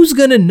 And who's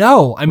gonna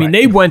know? I mean,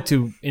 they went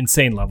to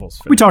insane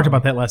levels. We talked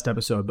about that last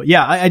episode, but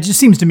yeah, it just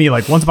seems to me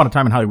like Once Upon a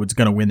Time in Hollywood's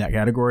going to win that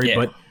category, Yeah.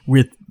 but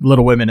with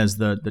Little Women as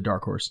the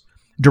dark horse.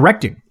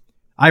 Directing.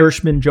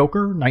 Irishman,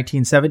 Joker,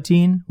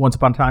 1917, Once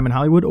Upon a Time in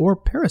Hollywood, or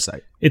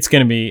Parasite. It's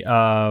going to be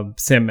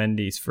Sam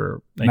Mendes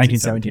for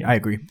 1917. I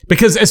agree.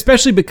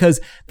 Especially because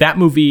that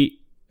movie,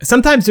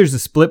 sometimes there's a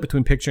split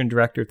between picture and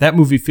director. That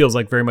movie feels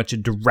like very much a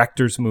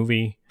director's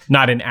movie,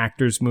 not an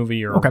actor's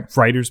movie or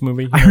writer's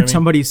movie. I heard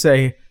somebody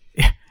say,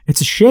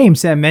 it's a shame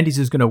Sam Mendes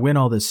is going to win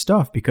all this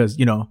stuff because,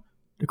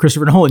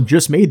 Christopher Nolan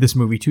just made this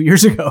movie 2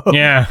 years ago.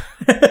 Yeah.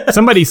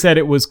 Somebody said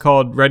it was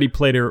called Ready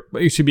Player.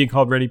 It should be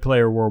called Ready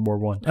Player World War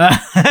One.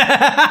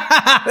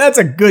 That's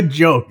a good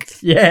joke.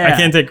 Yeah. I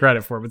can't take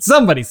credit for it, but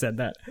somebody said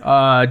that.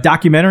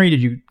 Documentary.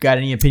 Did you got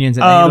any opinions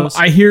on any of those?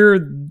 I hear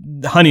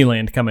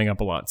Honeyland coming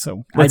up a lot,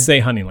 so let's say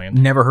Honeyland.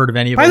 Never heard of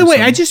any of By those. the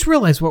way, I just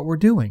realized what we're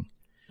doing.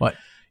 What?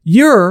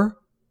 You're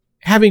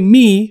having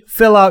me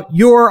fill out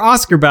your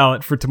Oscar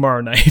ballot for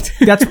tomorrow night.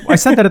 I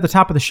said that at the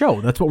top of the show.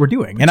 That's what we're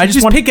doing. And I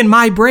just picking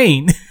my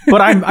brain.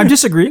 But I'm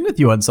disagreeing with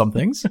you on some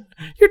things.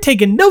 You're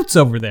taking notes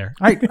over there.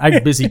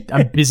 I'm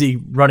busy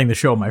running the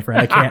show, my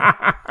friend.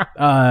 I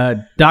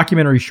can't.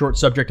 Documentary short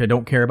subject I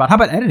don't care about. How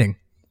about editing?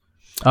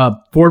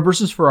 Ford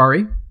versus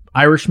Ferrari,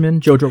 Irishman,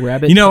 Jojo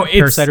Rabbit,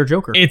 Parasite or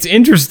Joker. It's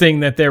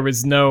interesting that there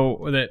was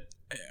that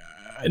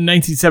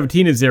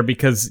 1917 is there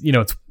because,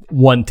 it's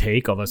one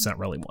take, although it's not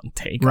really one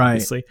take,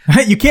 obviously.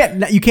 You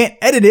can't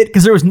edit it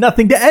because there was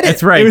nothing to edit.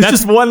 That's right. It was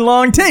just one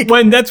long take.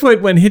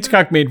 When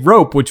Hitchcock made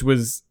Rope, it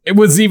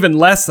was even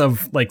less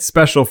of like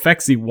special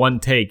effectsy one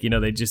take.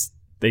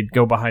 They'd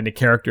go behind a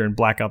character and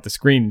black out the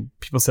screen.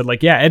 People said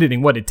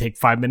editing, it'd take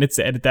 5 minutes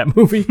to edit that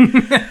movie.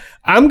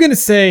 I'm gonna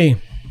say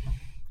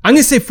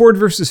Ford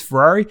versus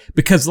Ferrari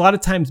because a lot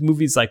of times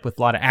movies like with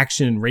a lot of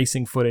action and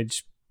racing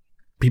footage,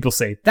 people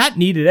say that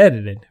needed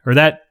edited or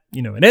that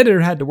an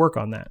editor had to work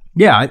on that.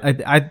 Yeah,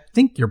 I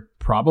think you're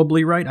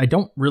probably right. I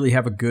don't really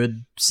have a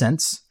good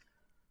sense.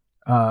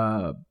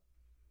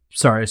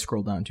 Sorry, I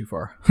scrolled down too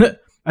far.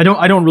 I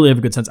don't really have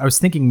a good sense. I was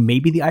thinking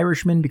maybe The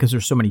Irishman because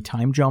there's so many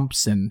time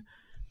jumps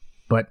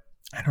but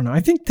I don't know. I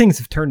think things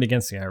have turned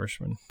against The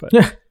Irishman, but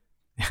yeah.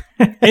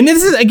 And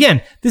this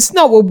is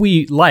not what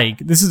we like.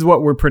 This is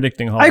what we're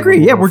predicting. I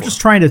agree. Yeah, we're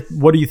just trying to.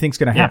 What do you think's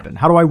going to happen?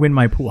 How do I win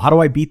my pool? How do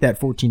I beat that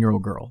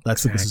 14-year-old girl?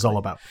 That's what this is all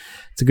about.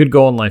 It's a good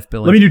goal in life,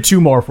 Billy. Let me do two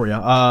more for you,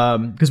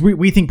 because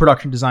we think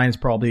production design is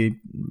probably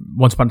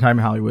Once Upon a Time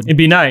in Hollywood. It'd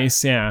be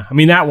nice, yeah. I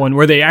mean that one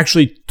where they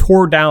actually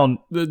tore down,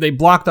 they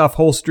blocked off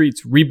whole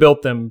streets,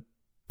 rebuilt them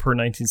per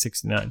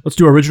 1969. Let's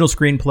do original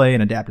screenplay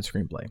and adapted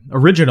screenplay.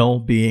 Original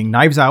being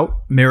Knives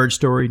Out, Marriage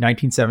Story,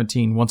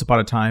 1917, Once Upon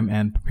a Time,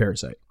 and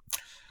Parasite.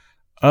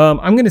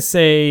 I'm gonna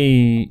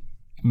say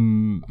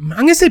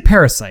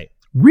Parasite.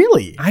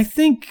 Really? I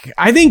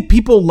think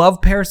people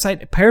love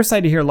Parasite.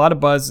 Parasite, I hear a lot of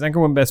buzz. It's not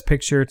going to win Best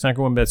Picture. It's not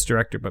going to win Best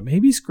Director, but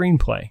maybe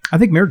screenplay. I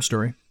think Marriage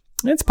Story.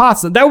 It's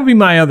possible. That would be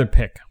my other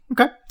pick.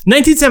 Okay.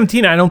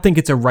 1917. I don't think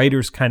it's a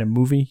writer's kind of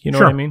movie. You know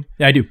what I mean?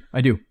 Yeah,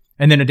 I do.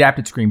 And then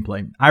adapted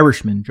screenplay: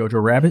 Irishman,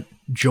 Jojo Rabbit,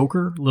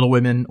 Joker, Little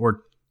Women,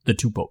 or The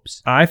Two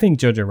Popes. I think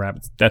Jojo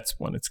Rabbit. That's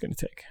one it's going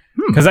to take.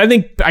 Because I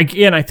think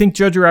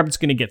Jojo Rabbit's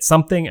going to get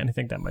something, and I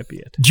think that might be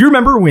it. Do you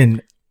remember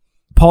when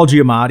Paul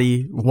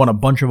Giamatti won a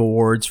bunch of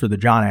awards for the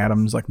John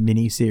Adams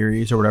mini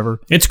series or whatever?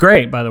 It's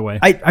great, by the way.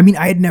 I mean,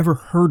 I had never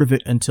heard of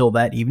it until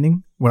that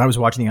evening when I was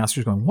watching the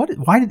Oscars going,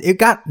 why did it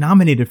got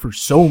nominated for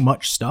so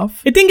much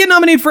stuff? It didn't get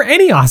nominated for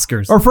any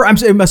Oscars. Or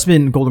it must have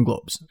been Golden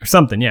Globes. Or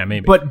something, yeah,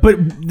 maybe. But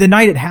the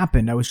night it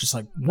happened, I was just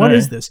like, what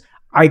is this?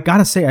 I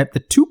gotta say,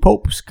 The Two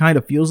Popes kind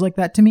of feels like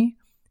that to me.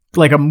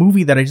 Like a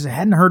movie that I just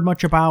hadn't heard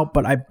much about,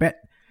 but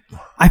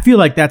I feel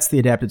like that's the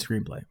adapted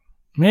screenplay.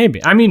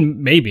 Maybe. I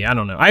mean, maybe. I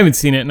don't know. I haven't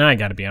seen it, and I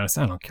got to be honest,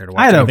 I don't care to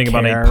watch anything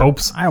about any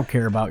popes. I don't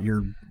care about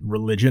your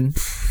religion.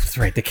 That's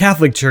right. The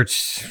Catholic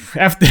Church.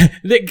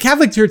 The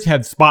Catholic Church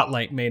had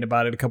Spotlight made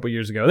about it a couple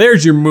years ago.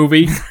 There's your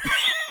movie.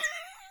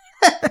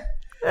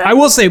 I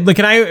will say,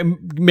 can I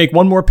make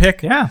one more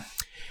pick? Yeah.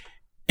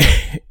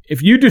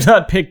 If you do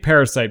not pick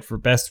Parasite for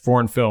Best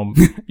Foreign Film,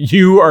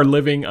 you are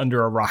living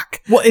under a rock.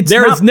 Well,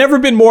 there has never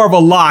been more of a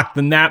lock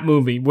than that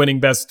movie winning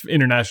Best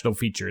International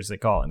Feature, as they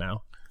call it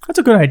now. That's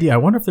a good idea. I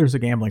wonder if there's a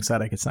gambling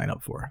site I could sign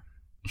up for.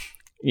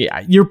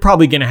 Yeah, you're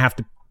probably going to have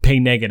to pay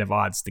negative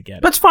odds to get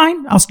it. That's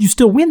fine. You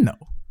still win,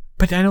 though.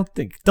 But I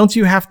don't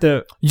you have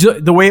to...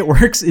 The way it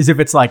works is if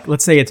it's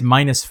let's say it's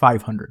minus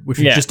 500, which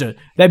is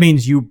that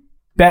means you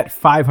bet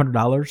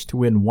 $500 to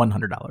win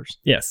 $100.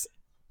 Yes.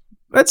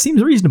 That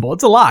seems reasonable.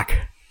 It's a lock.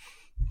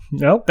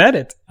 No, bet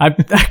it. I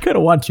kind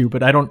of want to,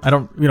 but I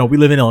don't, we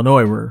live in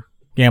Illinois where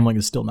gambling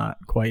is still not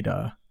quite,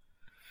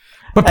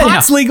 but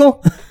pot's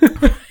legal.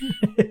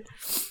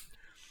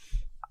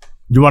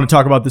 You want to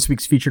talk about this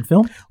week's featured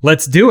film?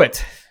 Let's do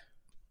it.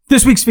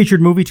 This week's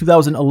featured movie,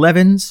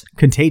 2011's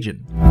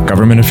Contagion.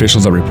 Government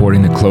officials are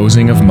reporting the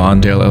closing of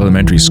Mondale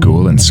Elementary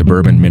School in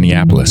suburban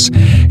Minneapolis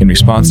in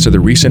response to the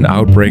recent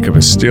outbreak of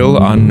a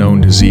still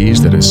unknown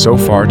disease that has so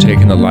far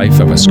taken the life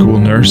of a school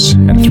nurse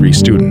and 3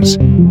 students.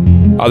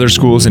 Other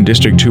schools in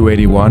District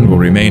 281 will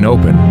remain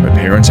open, but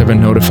parents have been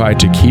notified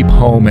to keep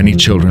home any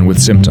children with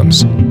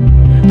symptoms.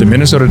 The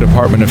Minnesota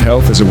Department of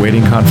Health is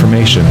awaiting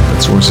confirmation,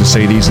 but sources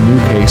say these new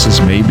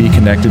cases may be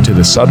connected to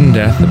the sudden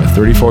death of a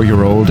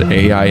 34-year-old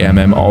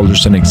AIMM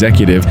Alderson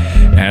executive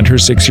and her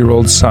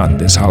 6-year-old son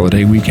this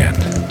holiday weekend.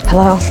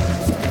 Hello.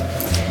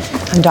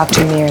 I'm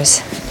Dr.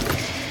 Mears.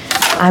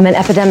 I'm an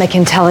Epidemic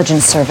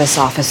Intelligence Service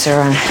officer,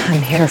 and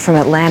I'm here from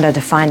Atlanta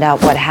to find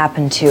out what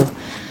happened to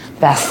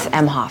Beth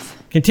Emhoff.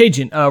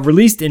 Contagion,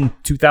 released in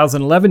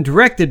 2011,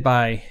 directed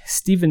by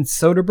Steven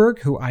Soderbergh,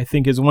 who I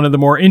think is one of the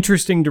more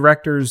interesting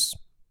directors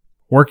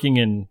working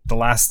in the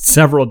last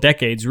several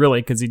decades,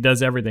 really, because he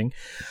does everything.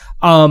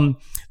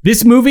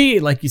 This movie,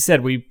 like you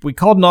said, we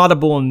called an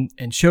audible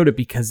and showed it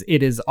because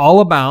it is all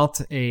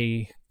about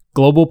a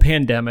global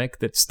pandemic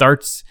that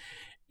starts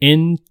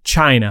in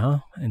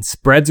China and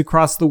spreads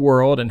across the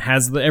world and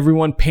has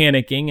everyone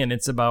panicking. And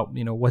it's about,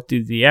 what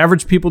do the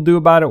average people do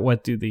about it?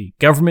 What do the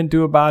government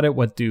do about it?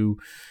 What do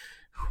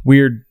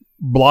weird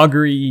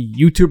bloggery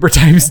YouTuber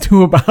types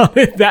do about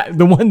it? That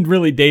the one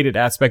really dated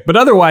aspect. But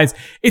otherwise,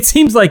 it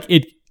seems like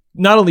it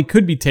not only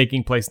could be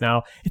taking place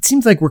now, it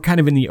seems like we're kind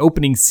of in the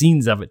opening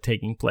scenes of it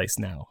taking place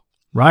now.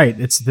 Right.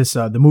 It's this,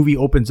 the movie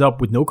opens up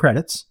with no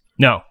credits.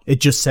 No. It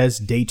just says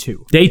day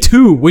 2. Day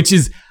 2, which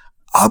is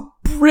a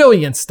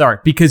brilliant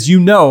start because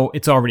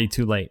it's already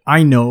too late.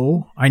 I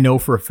know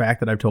for a fact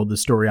that I've told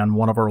this story on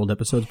one of our old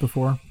episodes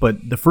before, but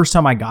the first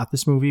time I got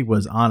this movie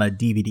was on a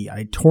DVD.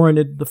 I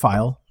torrented the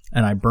file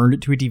and I burned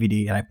it to a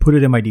DVD and I put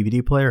it in my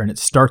DVD player and it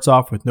starts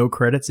off with no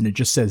credits and it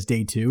just says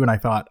day 2 and I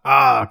thought,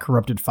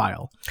 corrupted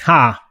file.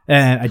 Ha.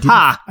 And I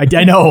did.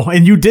 I know.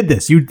 And you did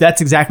this.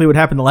 That's exactly what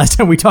happened the last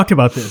time we talked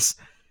about this.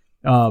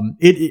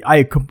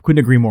 I couldn't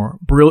agree more.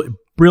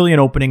 Brilliant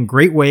opening.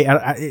 Great way.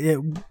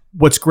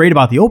 What's great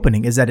about the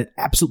opening is that it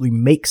absolutely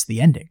makes the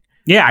ending.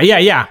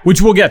 Yeah.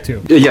 Which we'll get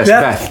to. Yes,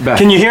 Beth.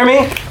 Can you hear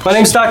me? My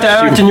name's Dr.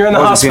 Arrington. You're in the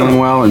hospital. Feeling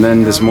well, and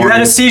then this morning... You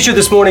had a seizure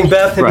this morning,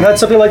 Beth. Have you had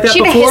something like that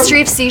before? She had a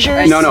history of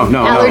seizures? No.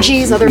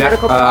 Allergies, other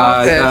medical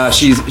problems?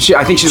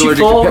 I think she's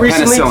allergic to fall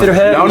recently? penicillin. Did her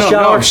head in the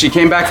shower? No. She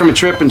came back from a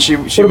trip and she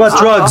What about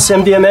drugs?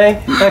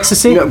 MDMA?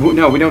 Ecstasy?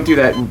 No, we don't do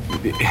that.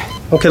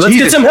 Okay, let's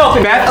get some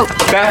help. Beth.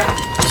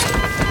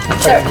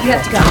 Sir, you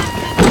have to go.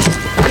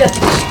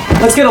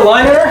 Let's get a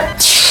line in her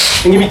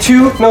and give me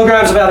 2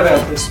 milligrams of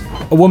Ativan, please.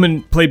 A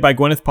woman played by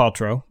Gwyneth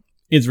Paltrow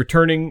is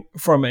returning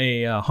from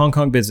a Hong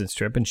Kong business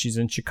trip, and she's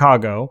in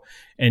Chicago,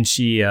 and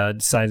she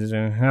decides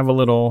to have a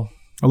little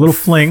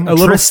fling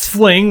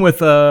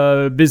with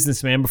a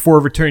businessman before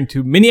returning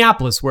to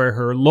Minneapolis, where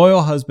her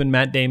loyal husband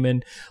Matt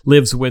Damon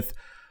lives with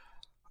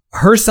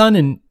her son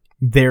and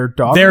their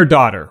daughter. Their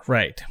daughter,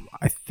 right?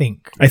 I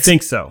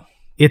think so.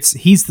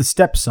 He's the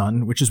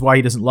stepson, which is why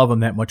he doesn't love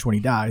him that much when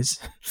he dies.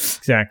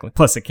 Exactly.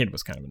 Plus, the kid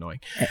was kind of annoying,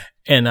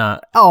 and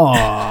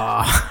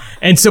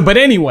but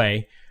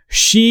anyway.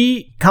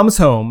 She comes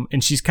home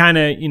and she's kind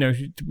of,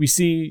 we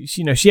see,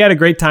 she had a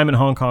great time in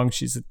Hong Kong.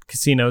 She's at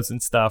casinos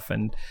and stuff,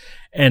 and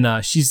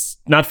she's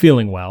not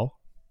feeling well.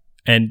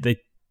 And they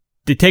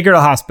take her to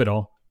the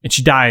hospital and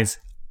she dies.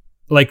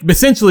 Like,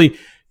 essentially,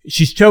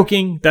 she's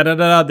choking,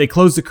 They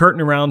close the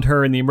curtain around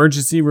her in the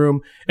emergency room,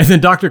 and the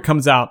doctor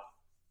comes out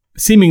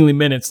seemingly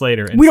minutes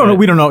later. And we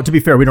don't know. To be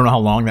fair, we don't know how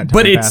long that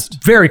time passed. But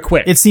it's very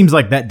quick. It seems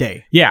like that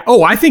day. Yeah.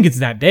 Oh, I think it's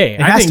that day.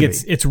 I think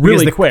it's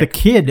really quick. The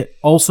kid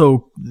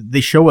also,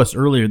 they show us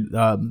earlier,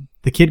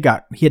 the kid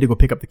he had to go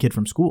pick up the kid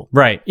from school.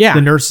 Right. Yeah.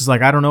 The nurse is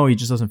like, I don't know. He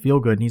just doesn't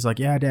feel good. And he's like,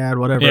 yeah, Dad,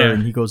 whatever. Yeah.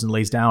 And he goes and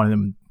lays down and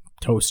then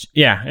toast.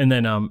 Yeah. And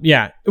then,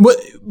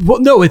 Well,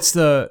 no, it's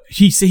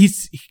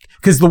he's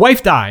because the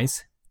wife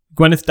dies.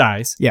 Gwyneth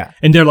dies. Yeah.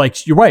 And they're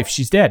like, your wife,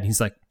 she's dead. He's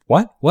like,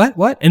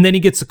 What? And then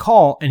he gets a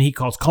call and he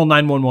call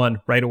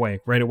 911 right away.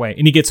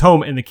 And he gets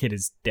home and the kid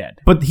is dead.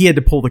 But he had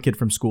to pull the kid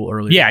from school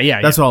earlier.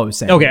 Yeah. That's all I was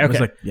saying. Okay. It was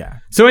like, yeah.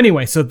 So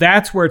anyway,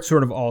 that's where it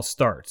sort of all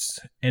starts.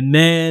 And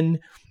then,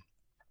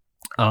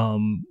 I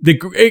don't want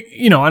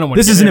to.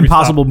 This is an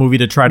impossible movie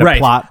to try to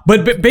plot.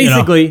 But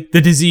basically,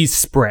 the disease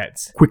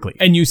spreads quickly.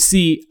 And you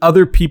see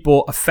other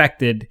people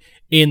affected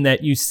in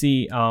that you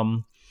see, Lawrence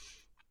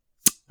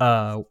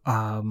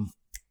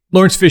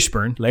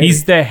Fishburne. Larry.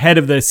 He's the head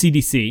of the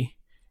CDC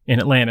in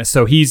Atlanta,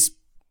 so he's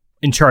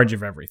in charge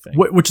of everything.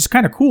 Which is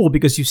kind of cool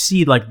because you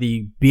see like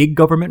the big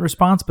government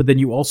response, but then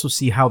you also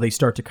see how they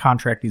start to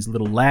contract these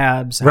little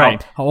labs, how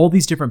all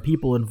these different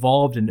people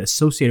involved and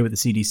associated with the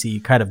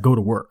CDC kind of go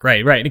to work.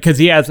 Right. Because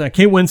he has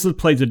Kate Winslet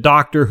plays a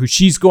doctor who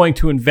she's going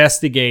to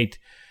investigate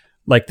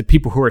like the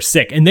people who are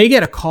sick, and they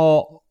get a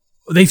call.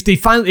 They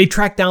finally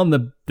track down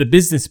the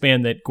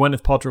businessman that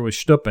Gwyneth Paltrow was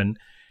stooping.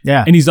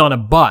 Yeah, and he's on a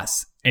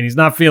bus. And he's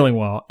not feeling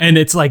well. And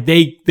it's like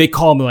they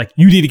call him like,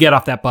 you need to get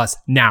off that bus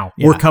now.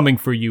 Yeah. We're coming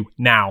for you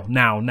now.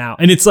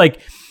 And it's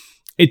like,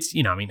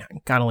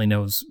 God only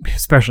knows,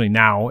 especially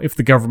now, if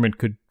the government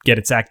could get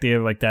its act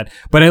together like that.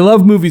 But I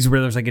love movies where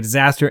there's like a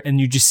disaster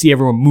and you just see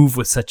everyone move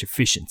with such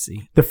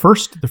efficiency. The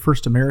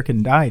first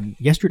American died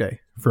yesterday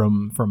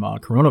from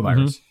coronavirus.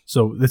 Mm-hmm.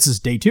 So this is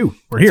day 2.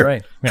 We're here.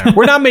 Right. Yeah.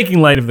 We're not making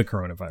light of the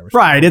coronavirus.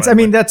 Right.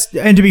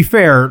 And to be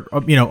fair,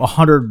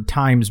 100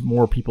 times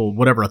more people,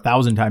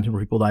 1,000 times more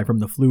people die from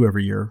the flu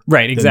every year.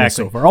 Right.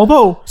 Exactly. So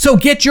far. So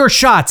get your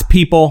shots,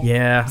 people.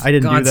 Yeah. I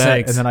didn't do that.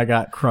 Sakes. And then I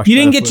got crushed. You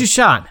didn't get your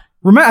shot.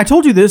 Remember, I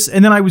told you this,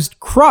 and then I was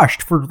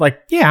crushed for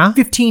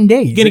 15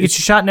 days. You gonna get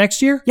your shot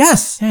next year?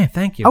 Yes. Hey,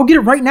 thank you. I'll get it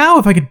right now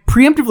if I could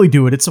preemptively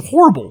do it. It's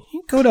horrible.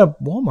 You can go to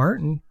Walmart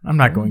and I'm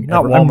not going.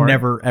 Not ever. Walmart. I'm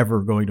never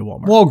ever going to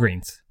Walmart.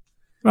 Walgreens.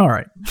 All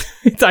right.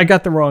 I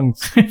got the wrong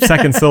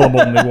second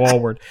syllable in the wall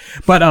word.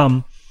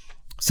 But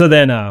so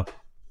then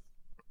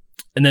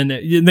And then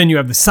you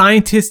have the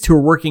scientists who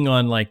are working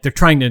on like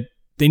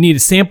they need a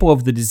sample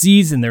of the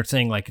disease, and they're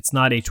saying like it's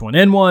not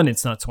H1N1,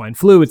 it's not swine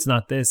flu, it's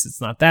not this,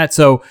 it's not that.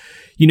 So,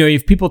 you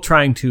have people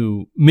trying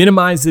to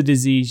minimize the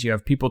disease. You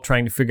have people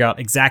trying to figure out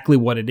exactly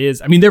what it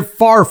is. I mean, they're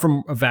far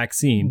from a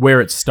vaccine.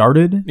 Where it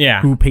started,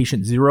 who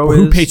patient zero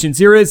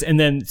is. And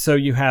then so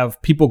you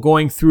have people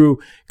going through,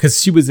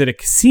 because she was at a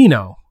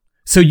casino.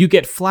 So you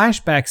get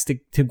flashbacks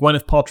to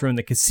Gwyneth Paltrow in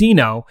the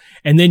casino,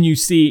 and then you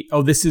see,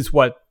 oh, this is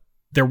what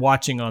they're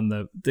watching on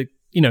the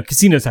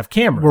casinos have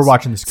cameras. We're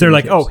watching this. So they're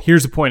like, oh,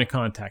 here's a point of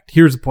contact.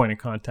 Here's a point of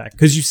contact.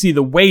 Because you see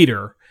the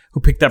waiter who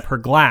picked up her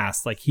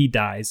glass, like he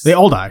dies. They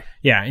all die.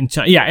 Yeah. In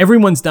China, yeah,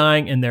 everyone's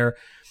dying, and they're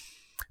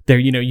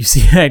you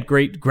see that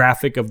great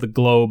graphic of the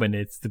globe, and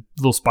it's the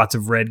little spots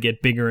of red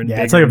get bigger and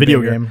bigger. It's like a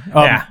video bigger. game.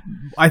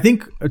 I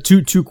think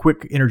two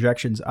quick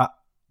interjections.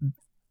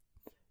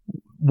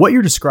 What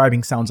you're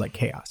describing sounds like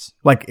chaos.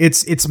 Like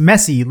it's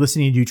messy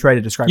listening to you try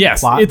to describe the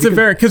plot.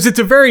 Yes, it's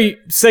a very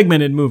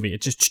segmented movie.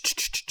 It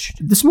just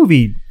this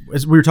movie,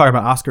 as we were talking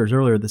about Oscars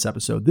earlier this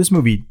episode, this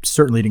movie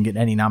certainly didn't get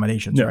any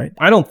nominations, no, right?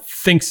 I don't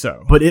think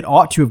so. But it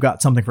ought to have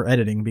got something for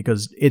editing,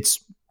 because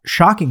it's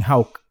shocking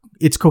how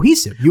it's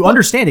cohesive. You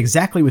understand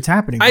exactly what's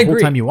happening the whole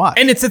time you watch.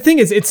 And the thing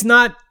is, it's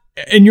not.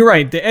 And you're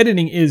right. The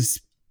editing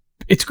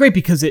it's great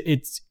because it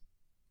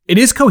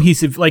is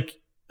cohesive. Like.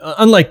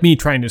 Unlike me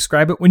trying to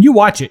describe it, when you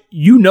watch it,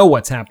 you know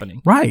what's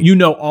happening. Right. You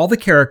know all the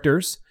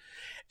characters.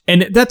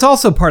 And that's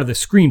also part of the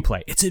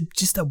screenplay. It's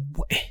I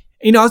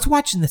was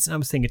watching this and I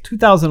was thinking,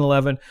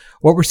 2011,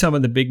 what were some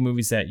of the big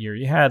movies that year?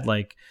 You had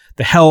like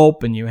The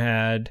Help, and you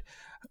had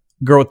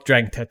Girl with the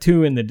Dragon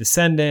Tattoo and The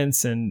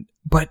Descendants.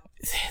 But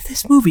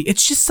this movie,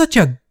 it's just such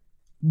a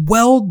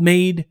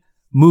well-made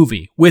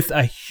movie with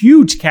a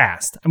huge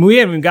cast. I mean, we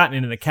haven't even gotten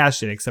into the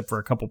cast yet except for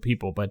a couple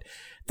people, but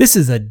this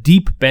is a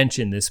deep bench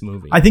in this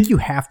movie. I think you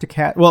have to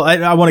cast. Well,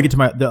 I want to get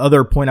to the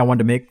other point I wanted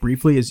to make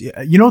briefly is,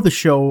 the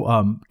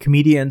show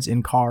Comedians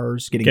in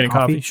Cars Getting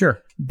Coffee? Sure.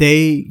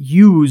 They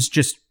use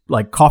just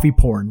like coffee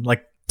porn,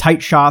 like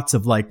tight shots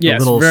of like the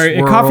little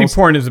swirls. Coffee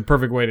porn is a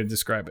perfect way to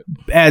describe it.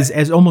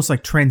 As almost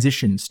like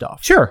transition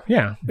stuff. Sure.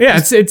 Yeah. Yeah.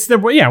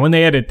 When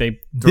they edit, they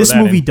throw this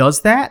that movie in.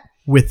 Does that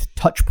with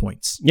touch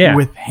points. Yeah.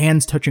 With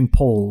hands touching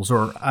poles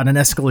or on an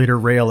escalator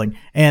railing.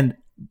 And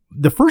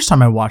the first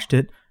time I watched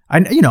it,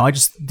 I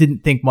just didn't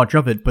think much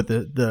of it, but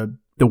the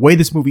way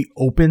this movie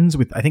opens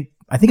with, I think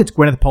it's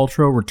Gwyneth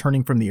Paltrow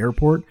returning from the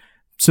airport.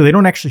 So they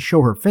don't actually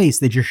show her face.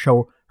 They just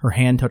show her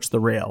hand touch the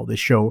rail. They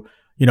show,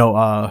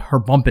 her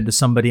bump into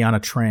somebody on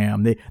a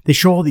tram. They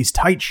show all these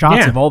tight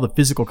shots of all the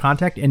physical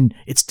contact, and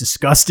it's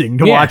disgusting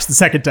to watch the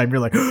second time. You're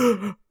like,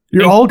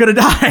 you're all going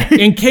to die.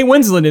 And Kate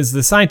Winslet is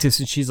the scientist,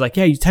 and she's like,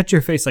 yeah, you touch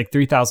your face like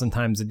 3,000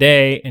 times a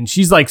day. And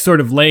she's like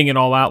sort of laying it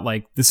all out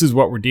like, this is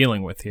what we're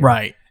dealing with here.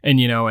 Right.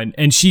 And,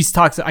 and she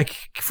talks, I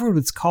forget what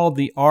it's called,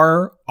 the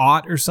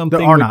R-naught or something.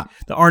 The R-naught.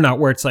 The R-naught,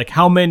 where it's like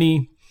how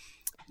many,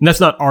 and that's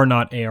not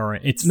R-naught,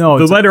 A-R-N. It's the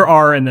letter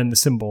R and then the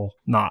symbol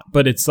not.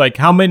 But it's like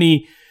how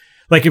many,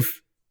 like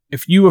if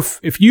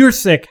you're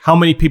sick, how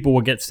many people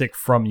will get sick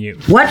from you?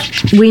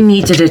 What we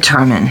need to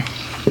determine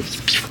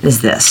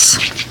is this.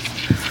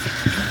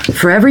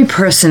 For every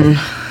person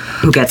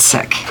who gets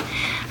sick,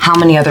 how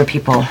many other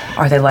people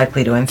are they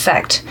likely to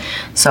infect?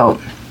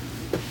 So,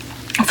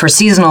 for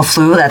seasonal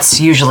flu, that's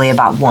usually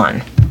about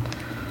 1.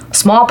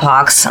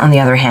 Smallpox, on the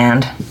other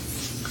hand,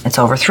 it's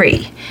over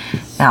 3.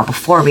 Now,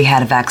 before we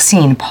had a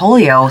vaccine,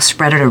 polio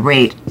spread at a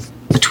rate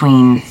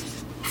between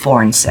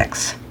 4 and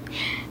 6.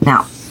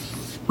 Now,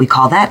 we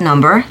call that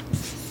number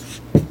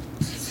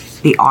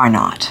the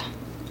R-naught.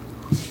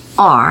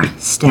 R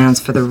stands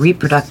for the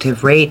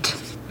reproductive rate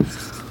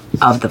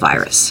of the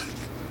virus.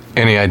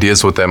 Any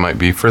ideas what that might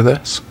be for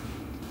this?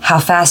 How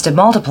fast it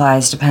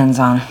multiplies depends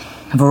on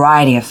a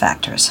variety of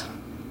factors.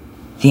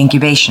 The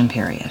incubation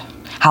period,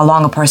 how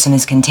long a person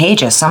is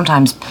contagious.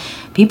 Sometimes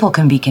people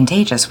can be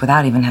contagious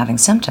without even having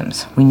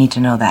symptoms. We need to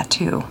know that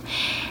too.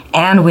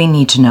 And we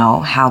need to know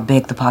how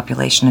big the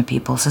population of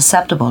people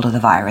susceptible to the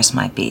virus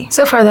might be.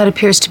 So far, that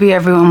appears to be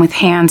everyone with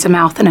hands, a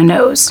mouth, and a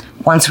nose.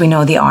 Once we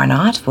know the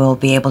R-naught, we'll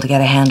be able to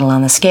get a handle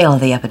on the scale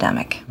of the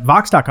epidemic.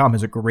 Vox.com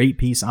has a great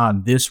piece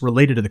on this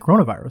related to the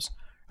coronavirus.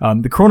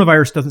 The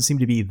coronavirus doesn't seem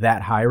to be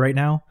that high right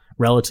now,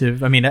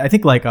 relative. I mean, I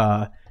think like,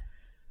 I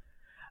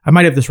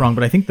might have this wrong,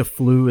 but I think the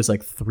flu is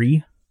like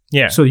 3.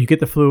 Yeah. So you get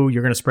the flu,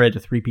 you're going to spread it to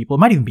 3 people. It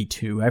might even be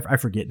 2. I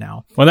forget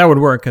now. Well, that would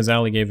work because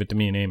Allie gave it to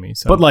me and Amy.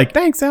 So. But like,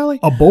 thanks, Allie.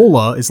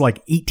 Ebola is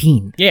like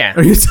 18. Yeah.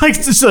 It's like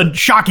just a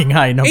shocking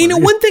high number.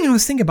 And, one thing I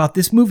was thinking about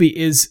this movie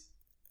is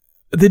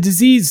the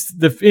disease,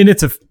 and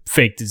it's a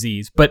fake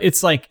disease, but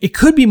it's like, it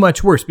could be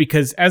much worse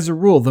because as a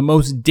rule, the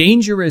most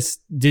dangerous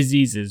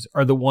diseases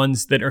are the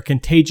ones that are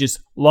contagious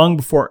long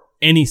before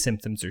any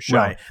symptoms are shown.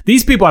 Right.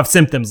 These people have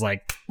symptoms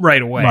like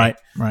right away.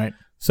 Right.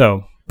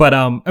 So, but,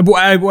 and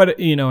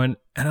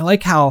I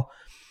like how,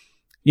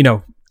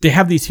 they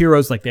have these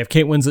heroes, like they have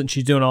Kate Winslet and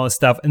she's doing all this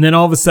stuff. And then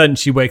all of a sudden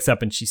she wakes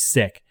up and she's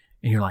sick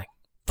and you're like,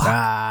 fuck.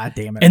 Ah,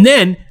 damn it. And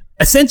then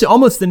essentially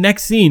almost the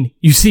next scene,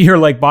 you see her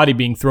like body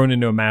being thrown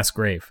into a mass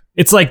grave.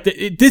 It's like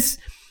this,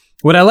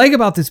 What I like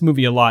about this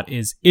movie a lot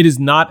is it is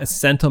not a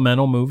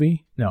sentimental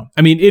movie. No.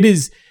 I mean, it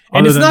is...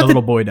 And it's not the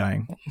little boy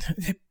dying.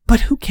 But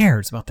who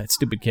cares about that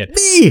stupid kid?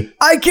 Me!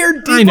 I care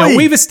deeply! I know.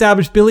 We've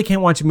established Billy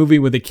can't watch a movie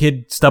with a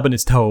kid stubbing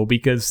his toe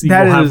because he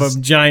will have a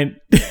giant...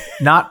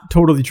 Not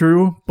totally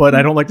true, but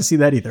I don't like to see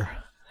that either.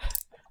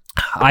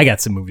 I got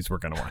some movies we're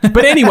going to watch.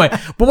 But anyway,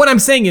 but what I'm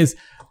saying is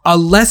a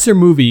lesser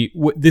movie,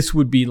 this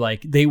would be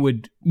like, they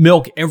would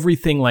milk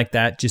everything like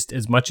that just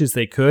as much as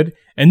they could.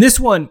 And this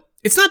one,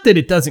 it's not that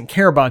it doesn't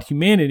care about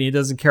humanity, it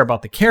doesn't care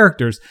about the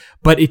characters,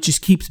 but it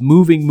just keeps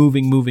moving.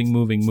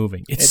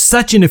 It's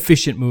such an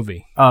efficient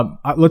movie.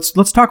 Let's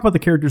talk about the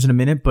characters in a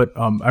minute, but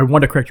I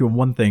want to correct you on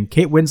one thing.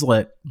 Kate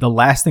Winslet, the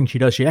last thing she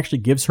does, she actually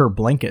gives her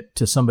blanket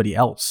to somebody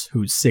else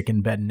who's sick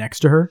in bed next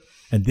to her,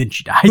 and then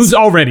she dies. Who's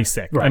already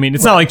sick. Right, I mean,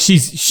 it's not like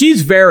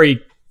she's very...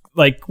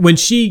 Like, when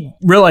she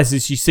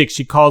realizes she's sick,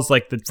 she calls,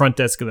 like, the front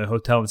desk of the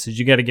hotel and says,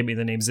 you got to give me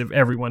the names of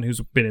everyone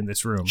who's been in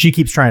this room. She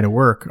keeps trying to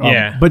work.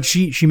 Yeah. But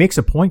she makes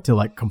a point to,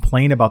 like,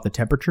 complain about the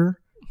temperature.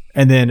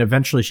 And then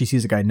eventually she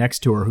sees a guy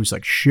next to her who's,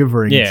 like,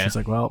 shivering. Yeah. And she's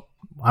like, well,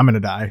 I'm going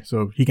to die,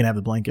 so he can have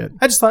the blanket.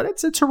 I just thought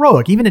it's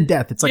heroic. Even in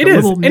death, it's like it a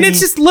is. little And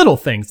it's just little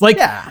things. Like,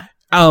 yeah.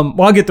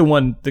 Well, I'll get the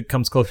one that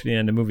comes close to the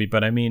end of the movie,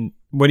 but I mean,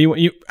 what do you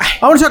want?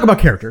 I want to talk about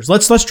characters.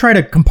 Let's try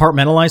to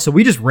compartmentalize. So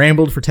we just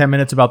rambled for 10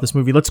 minutes about this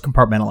movie. Let's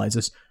compartmentalize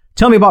this.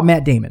 Tell me about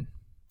Matt Damon.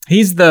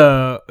 He's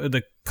the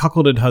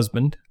cuckolded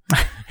husband.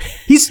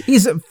 He's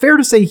fair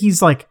to say he's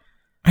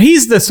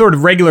the sort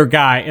of regular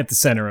guy at the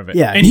center of it.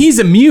 Yeah. And he's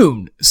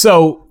immune.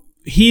 So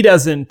he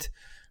doesn't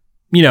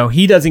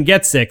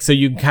get sick. So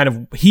you kind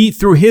of,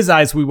 through his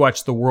eyes, we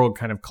watch the world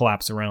kind of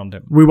collapse around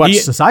him. We watch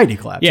society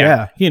collapse.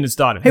 Yeah. He and his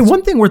daughter. Hey,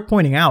 one thing worth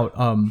pointing out,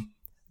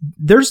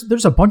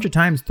 there's a bunch of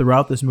times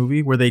throughout this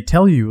movie where they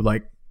tell you,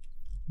 like,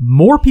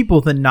 more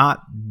people than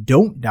not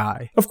don't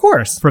die, of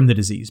course, from the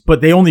disease, but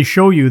they only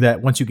show you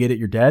that once you get it,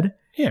 you're dead.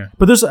 Yeah.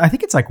 But I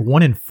think it's like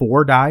 1 in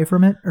 4 die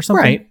from it or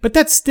something. Right. But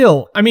that's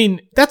still, I mean,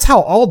 that's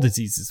how all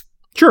diseases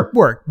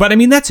work. But I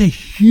mean, that's a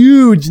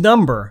huge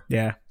number.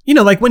 Yeah. You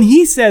know, like when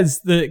he says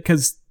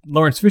because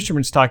Lawrence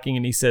Fishburne's talking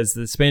and he says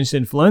the Spanish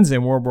influenza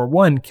in World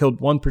War I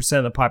killed 1%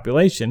 of the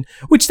population,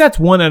 which that's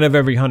 1 out of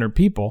every 100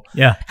 people.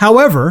 Yeah.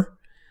 However,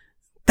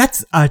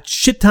 that's a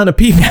shit ton of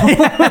people.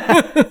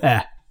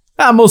 Yeah.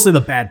 Mostly the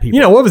bad people.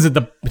 You know, what was it?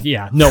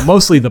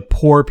 Mostly the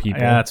poor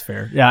people. Yeah, that's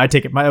fair. Yeah, I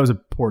take it. That was a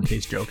poor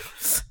taste joke.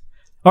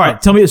 All right,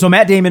 tell me. So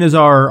Matt Damon is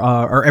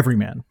our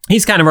everyman.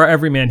 He's kind of our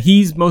everyman.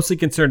 He's mostly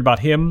concerned about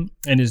him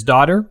and his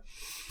daughter.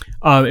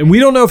 And we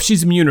don't know if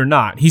she's immune or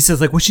not. He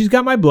says, like, well, she's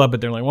got my blood, but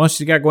they're like, well,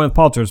 she's got Gwyneth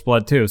Paltrow's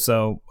blood too,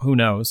 so who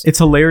knows? It's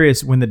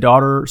hilarious when the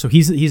daughter... So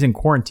he's in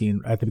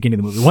quarantine at the beginning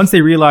of the movie. Once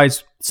they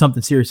realize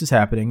something serious is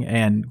happening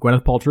and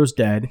Gwyneth Paltrow's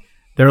dead,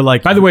 they're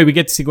like... By the way, we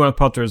get to see Gwyneth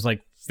Paltrow's,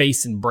 like,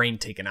 face and brain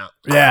taken out.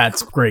 Yeah,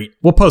 it's great.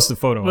 We'll post the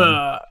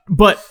photo.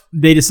 But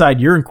they decide,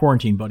 you're in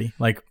quarantine, buddy.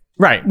 Like...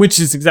 Right, which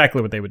is exactly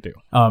what they would do.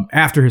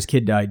 After his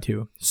kid died,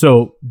 too.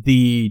 So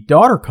the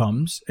daughter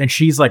comes, and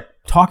she's, like,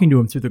 talking to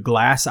him through the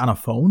glass on a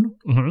phone.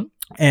 Mm-hmm.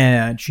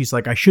 And she's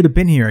like, I should have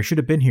been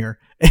here.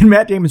 And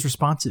Matt Damon's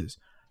response is,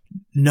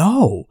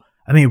 no.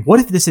 I mean, what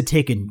if this had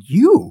taken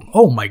you?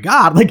 Oh, my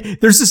God. Like,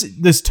 there's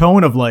this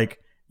tone of, like,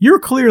 you're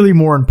clearly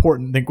more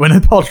important than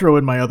Gwyneth Paltrow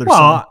and my other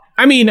son.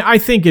 I mean, I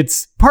think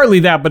it's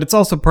partly that, but it's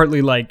also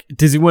partly, like,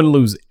 does he want to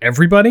lose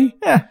everybody?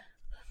 Yeah.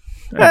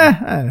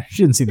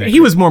 She didn't see that. He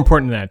was more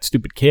important than that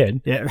stupid kid.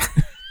 Yeah.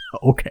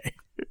 Okay.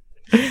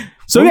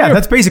 So yeah,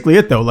 that's basically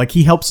it though. Like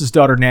he helps his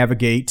daughter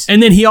navigate.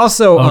 And then he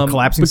also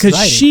collapsing because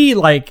society. she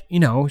like, you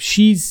know,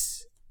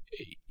 she's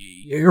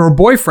her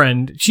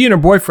boyfriend, she and her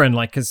boyfriend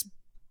like cuz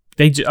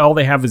all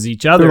they have is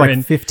each other. They're like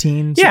and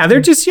 15. 16? Yeah,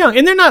 they're just young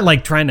and they're not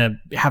like trying to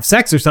have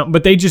sex or something,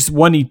 but they just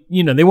want to,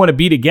 you know, they want to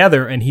be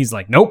together and he's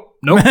like, nope.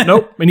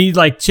 And he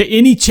like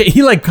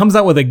he like comes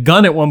out with a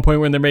gun at one point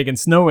when they're making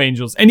snow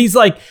angels and he's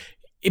like,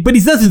 but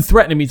he doesn't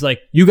threaten him. He's like,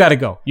 you got to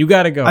go.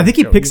 I think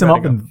he picks him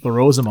up and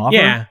throws him off.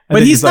 Yeah.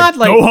 But he's not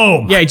like, go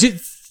home. Yeah.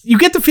 You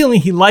get the feeling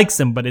he likes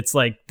him, but it's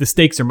like the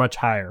stakes are much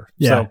higher.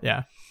 Yeah. So.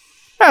 Yeah.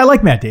 I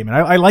like Matt Damon.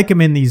 I like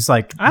him in these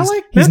like,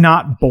 he's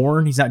not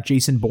Bourne. He's not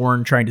Jason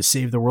Bourne trying to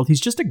save the world.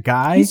 He's just a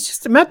guy.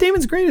 Matt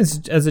Damon's great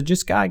as a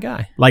just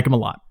guy. Like him a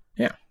lot.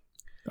 Yeah.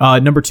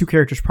 Number 2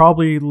 character is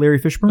probably Larry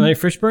Fishburne. Larry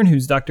Fishburne,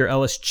 who's Dr.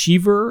 Ellis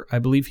Cheever. I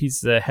believe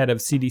he's the head of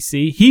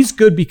CDC. He's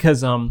good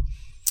because,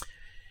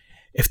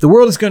 if the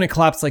world is going to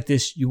collapse like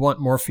this, you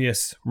want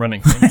Morpheus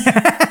running things.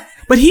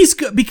 But he's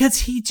good because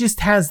he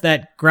just has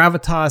that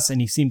gravitas and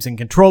he seems in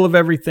control of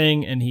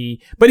everything.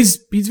 But he's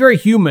very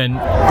human.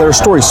 There are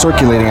stories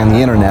circulating on the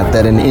internet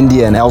that in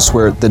India and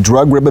elsewhere, the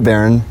drug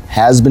ribavirin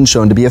has been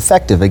shown to be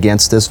effective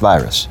against this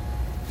virus.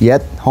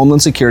 Yet,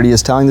 Homeland Security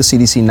is telling the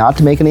CDC not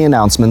to make any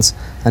announcements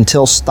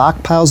until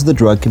stockpiles of the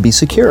drug can be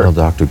secured. Well,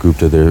 Dr.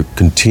 Gupta, there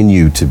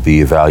continue to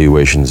be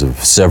evaluations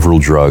of several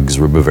drugs.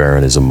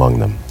 Ribavirin is among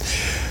them.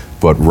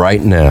 But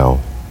right now,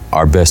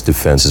 our best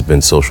defense has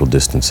been social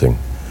distancing.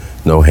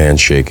 No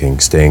handshaking,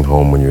 staying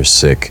home when you're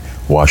sick,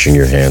 washing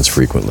your hands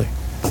frequently.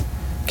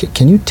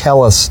 Can you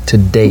tell us to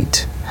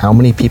date How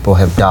many people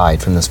have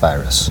died from this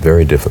virus?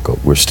 Very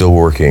difficult. We're still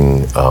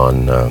working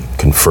on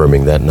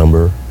confirming that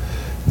number.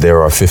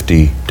 There are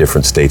 50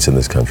 different states in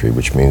this country,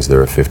 which means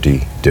there are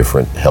 50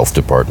 different health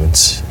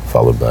departments,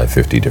 followed by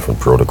 50 different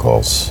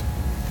protocols.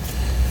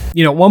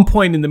 You know, at one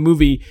point in the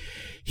movie,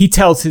 he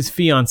tells his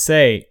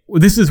fiancée,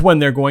 this is when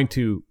they're going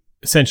to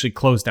essentially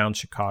close down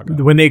Chicago.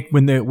 When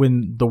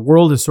the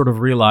world has sort of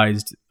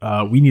realized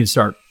we need to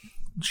start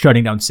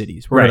shutting down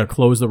cities. We're going to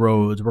close the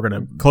roads. We're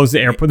going to close the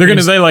airport. They're going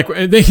to say, like,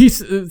 he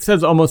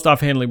says almost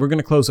offhandedly, we're going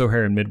to close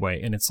O'Hare and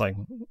Midway. And it's like,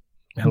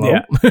 hello?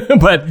 Yeah.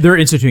 But they're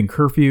instituting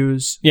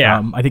curfews.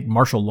 Yeah. I think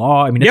martial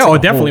law. I mean, yeah,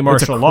 like definitely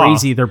martial law.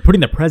 Crazy. They're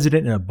putting the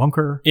president in a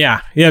bunker.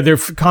 Yeah. Yeah.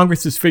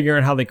 Congress is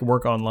figuring out how they can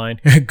work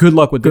online. Good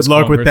luck with this. Good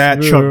luck Congress. with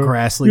that, Chuck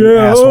Grassley,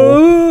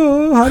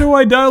 asshole. How do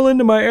I dial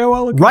into my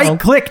AOL account? Right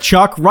click,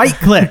 Chuck. Right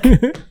click.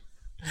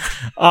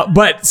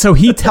 But so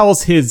he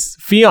tells his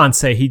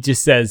fiance, he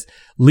just says,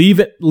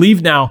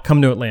 leave now,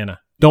 come to Atlanta.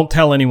 Don't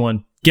tell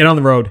anyone. Get on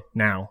the road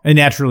now. And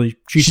naturally,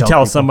 she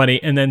tells somebody.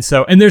 And then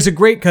and there's a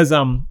great, because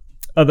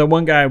the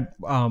one guy,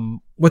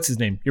 what's his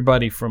name? Your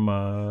buddy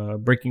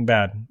from Breaking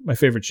Bad, my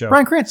favorite show.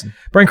 Bryan Cranston.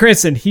 Bryan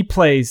Cranston, he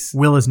plays.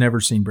 Will has never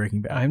seen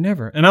Breaking Bad. I've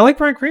never. And I like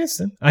Bryan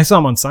Cranston. I saw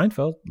him on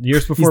Seinfeld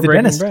years before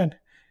Breaking Bad.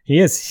 He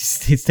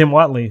is. He's Tim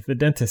Watley, the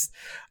dentist.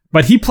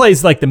 But he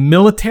plays like the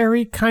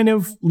military kind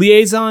of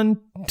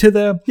liaison to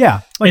the...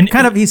 Yeah.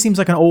 He seems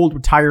like an old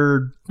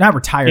not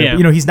retired, yeah.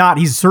 But,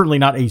 he's certainly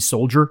not a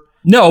soldier.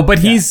 No, but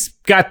he's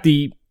got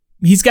the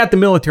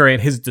military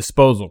at his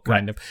disposal,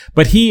 kind of.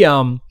 But he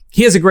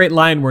has a great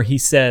line where he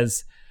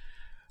says,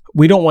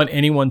 we don't want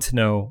anyone to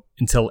know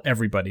until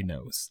everybody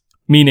knows.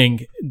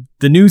 Meaning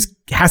the news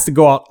has to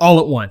go out all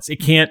at once. It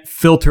can't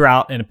filter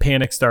out and a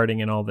panic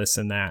starting and all this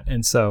and that.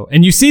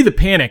 And you see the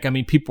panic. I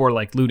mean, people are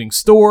like looting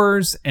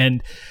stores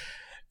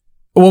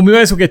we might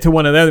as well get to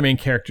one of the other main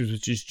characters,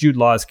 which is Jude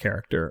Law's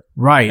character.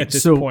 Right. At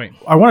this so point.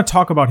 I want to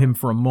talk about him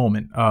for a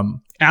moment.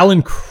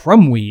 Alan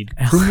Crumweed.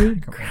 I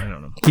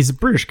don't know. He's a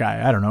British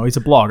guy. I don't know. He's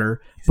a blogger.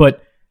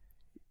 But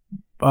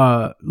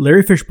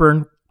Larry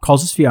Fishburne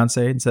calls his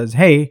fiance and says,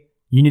 hey,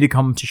 you need to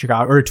come to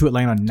Chicago or to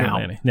Atlanta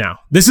now. Now.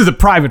 This is a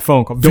private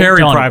phone call.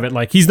 Very private.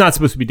 Like, he's not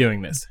supposed to be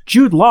doing this.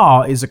 Jude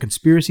Law is a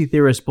conspiracy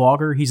theorist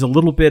blogger. He's a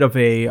little bit of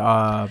a...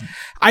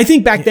 I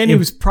think back then he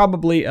was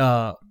probably...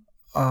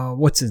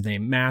 what's his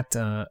name? Matt,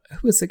 who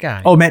was the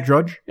guy? Oh, Matt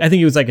Drudge? I think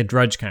he was like a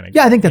Drudge kind of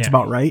guy. Yeah, I think that's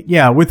about right.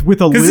 Yeah, with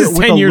a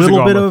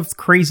little bit of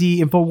crazy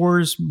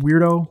InfoWars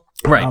weirdo.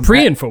 Right,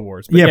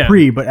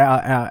 pre-InfoWars. But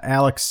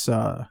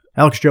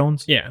Alex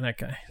Jones. Yeah, that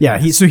guy. Yeah,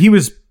 he's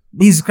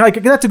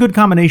like, that's a good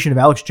combination of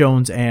Alex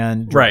Jones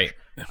and Drudge.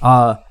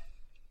 Right.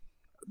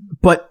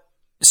 But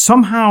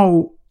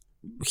somehow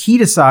he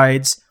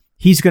decides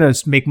he's going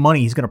to make money.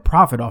 He's going to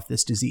profit off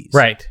this disease.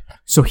 Right.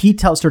 So he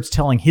starts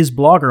telling his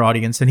blogger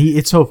audience, and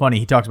it's so funny.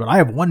 He talks about, I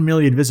have 1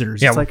 million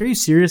visitors. Yeah. It's like, are you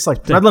serious?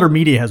 Like, Red Letter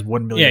Media has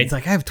 1 million. Yeah, it's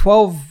like, I have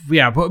 12.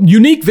 Yeah, but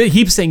unique. He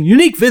keeps saying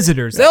unique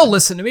visitors. They'll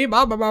listen to me.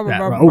 Blah, blah, blah,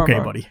 blah, blah, okay,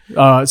 buddy.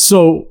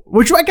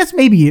 Which I guess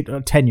maybe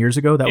 10 years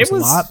ago that was a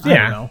lot. Yeah.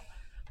 I don't know.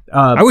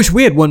 I wish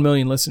we had 1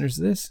 million listeners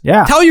to this.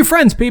 Yeah. Tell your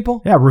friends,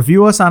 people. Yeah,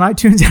 review us on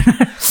iTunes.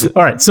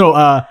 All right,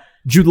 so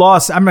Jude Law.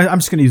 I'm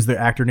just going to use the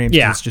actor name.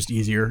 Yeah, it's just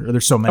easier.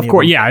 There's so many. Of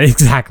course, yeah,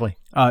 exactly.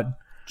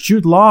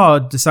 Jude Law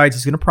decides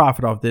he's going to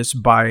profit off this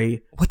by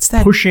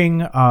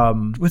pushing.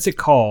 What's it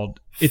called?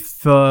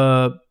 It's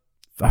I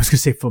was going to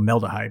say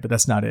formaldehyde, but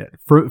that's not it.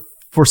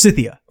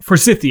 Forsythia.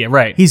 Forsythia,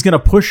 right. He's going to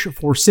push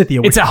Forsythia.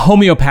 It's a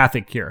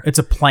homeopathic cure. It's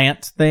a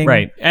plant thing.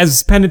 Right.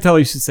 As Penn and Teller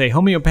used to say,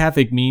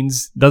 homeopathic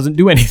means doesn't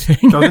do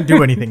anything. Doesn't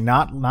do anything.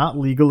 Not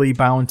legally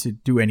bound to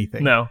do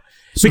anything. No.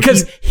 So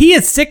because he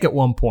is sick at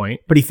one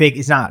point. But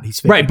he's not. He's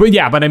fake. Right.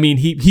 But I mean,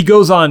 he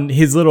goes on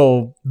his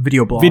little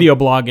video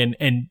blog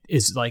and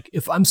is like,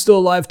 if I'm still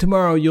alive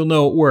tomorrow, you'll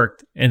know it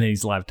worked. And then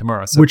he's alive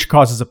tomorrow. So. Which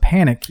causes a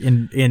panic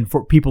in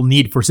for people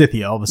need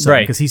Forsythia all of a sudden.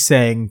 Right. Because he's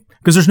saying,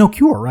 because there's no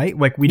cure, right?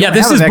 Like we don't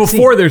this have a is vaccine.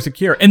 Before there's a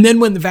cure. And then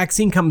when the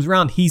vaccine comes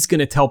around, he's going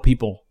to tell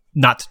people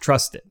not to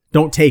trust it.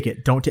 Don't take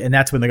it. And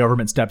that's when the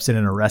government steps in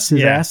and arrests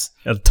his ass.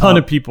 A ton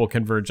of people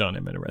converge on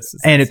him and arrest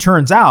his ass. And it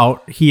turns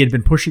out he had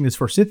been pushing this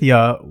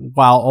Forsythia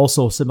while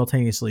also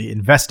simultaneously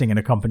investing in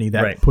a company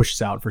that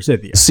pushes out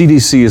Forsythia.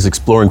 CDC is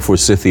exploring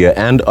Forsythia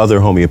and other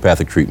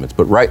homeopathic treatments,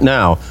 but right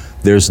now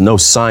there's no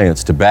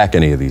science to back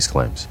any of these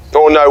claims.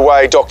 Or no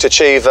way Dr.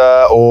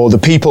 Cheever or the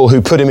people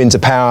who put him into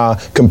power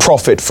can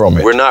profit from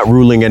it. We're not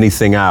ruling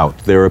anything out.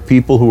 There are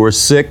people who are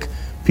sick,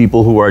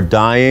 people who are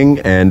dying,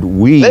 and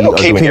they're not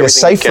keeping us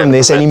safe from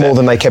this any more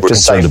than they kept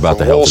us safe about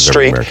from the Wall health of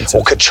every Street American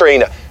or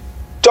Katrina.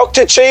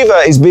 Dr.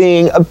 Cheever is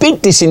being a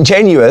bit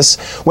disingenuous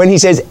when he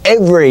says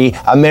every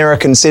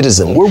American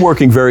citizen. We're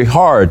working very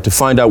hard to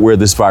find out where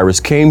this virus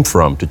came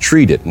from, to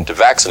treat it and to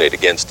vaccinate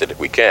against it if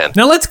we can.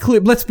 Now let's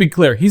be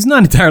clear. He's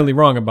not entirely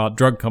wrong about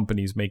drug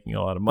companies making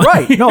a lot of money.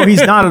 Right? No,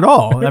 he's not at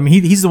all. I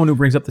mean, he's the one who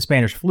brings up the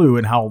Spanish flu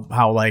and how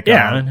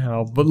and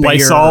how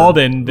Lysol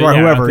and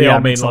whoever they all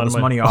made makes a lot of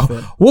money off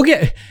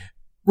it.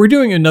 We're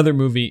doing another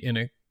movie in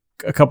a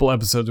a couple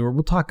episodes where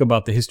we'll talk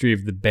about the history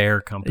of the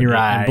Bear Company.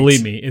 Right. And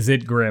believe me, is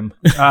it grim?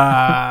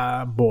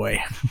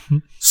 Boy.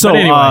 So But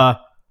anyway.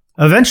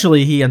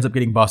 Eventually he ends up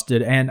getting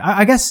busted, and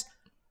I guess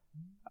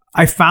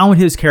I found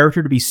his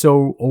character to be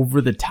so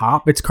over the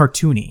top. It's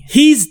cartoony.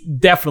 He's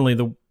definitely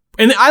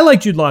and I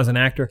like Jude Law as an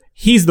actor.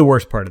 He's the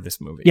worst part of this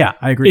movie. Yeah,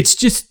 I agree. It's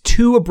just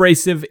too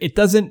abrasive. It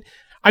doesn't.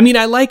 I mean,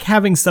 I like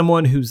having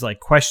someone who's like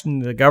questioning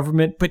the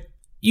government, but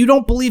you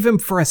don't believe him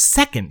for a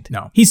second.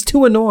 No. He's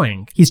too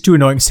annoying. He's too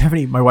annoying.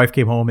 Stephanie, my wife,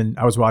 came home and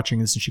I was watching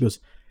this and she goes,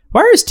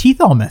 "Why are his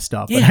teeth all messed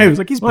up?" And I was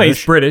like, he's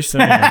British. So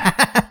yeah.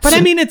 But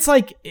I mean, it's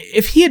like,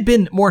 if he had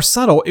been more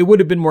subtle, it would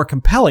have been more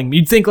compelling.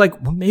 You'd think like,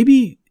 well,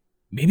 maybe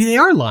they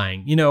are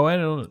lying. You know, I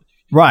don't.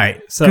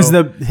 Right. So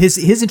Because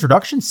his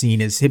introduction scene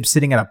is him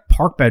sitting at a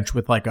park bench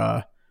with like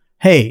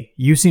hey,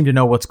 you seem to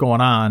know what's going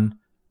on.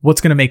 What's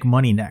going to make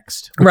money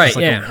next? Which Right, is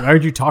like, yeah. Why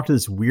would you talk to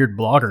this weird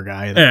blogger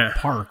guy at the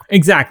park?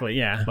 Exactly.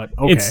 Yeah. But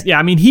okay.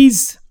 I mean,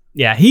 he's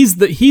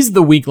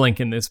the weak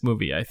link in this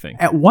movie, I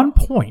think. At one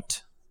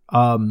point,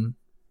 Larry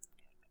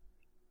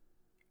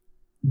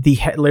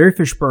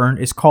Fishburne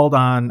is called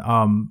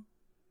on.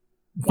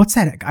 What's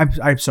that?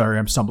 I'm sorry,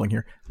 I'm stumbling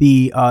here.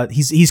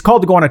 He's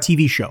called to go on a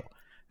TV show.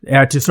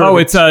 It's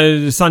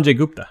Sanjay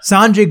Gupta.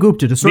 Sanjay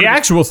Gupta The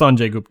actual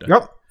Sanjay Gupta.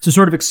 Yep. To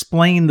sort of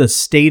explain the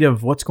state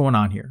of what's going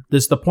on here.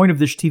 The point of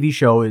this TV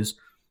show is,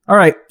 all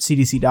right,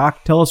 CDC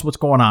doc, tell us what's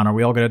going on. Are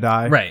we all going to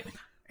die? Right.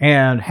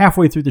 And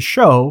halfway through the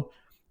show,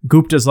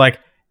 Gupta's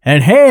like,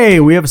 and hey,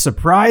 we have a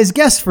surprise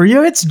guest for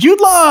you. It's Jude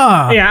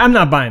Law. Yeah, I'm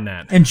not buying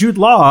that. And Jude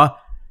Law,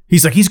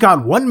 he's like, he's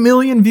got 1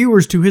 million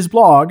viewers to his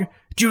blog.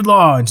 Jude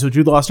Law. And so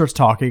Jude Law starts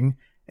talking.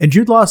 And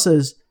Jude Law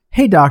says,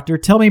 hey, doctor,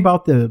 tell me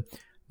about the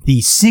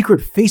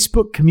secret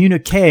Facebook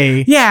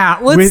communique.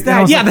 Yeah, what's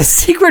that? Yeah, like, the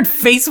secret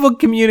Facebook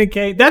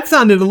communique. That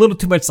sounded a little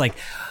too much like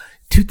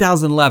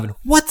 2011.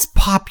 What's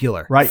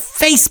popular? Right.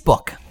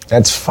 Facebook.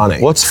 That's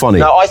funny. What's funny?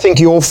 No, I think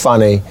you're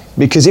funny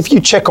because if you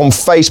check on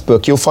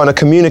Facebook, you'll find a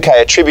communique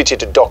attributed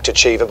to Dr.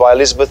 Cheever by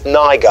Elizabeth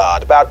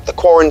Nygaard about the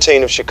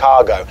quarantine of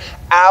Chicago,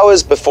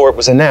 hours before it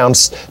was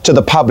announced to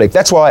the public.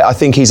 That's why I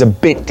think he's a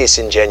bit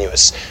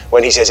disingenuous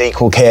when he says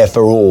equal care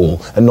for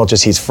all and not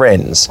just his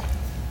friends.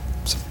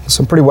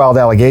 Some pretty wild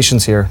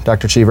allegations here,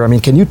 Dr. Cheever. I mean,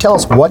 can you tell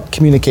us what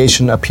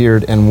communication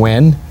appeared and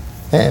when?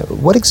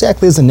 What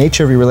exactly is the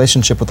nature of your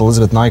relationship with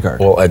Elizabeth Nygaard?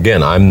 Well,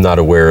 again, I'm not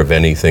aware of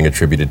anything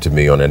attributed to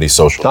me on any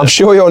social I'm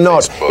sure you're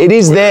not. Facebook, it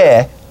is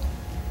there.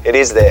 It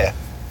is there.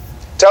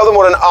 Tell them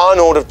what an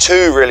Arnold of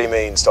 2 really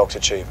means, Dr.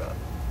 Cheever.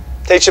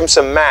 Teach them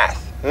some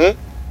math,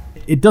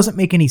 It doesn't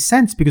make any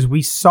sense because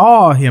we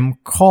saw him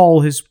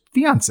call his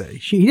fiance.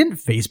 He didn't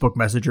Facebook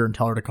message her and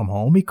tell her to come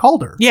home. He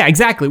called her. Yeah,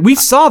 exactly. We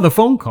saw the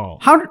phone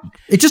call.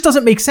 It just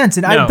doesn't make sense.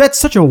 And No. that's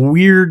such a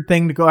weird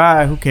thing to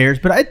go, who cares?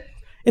 But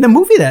in a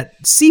movie that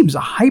seems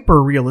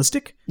hyper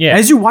realistic,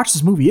 as you watch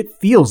this movie, it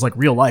feels like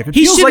real life. It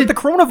feels like the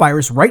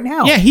coronavirus right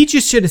now. Yeah, he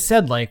just should have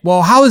said like,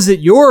 well, how is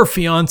it your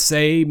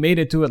fiance made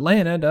it to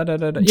Atlanta? Da, da,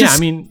 da, da. Just I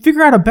mean,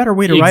 figure out a better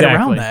way to write exactly.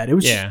 around that. It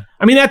was yeah.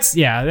 I mean, that's.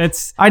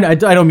 I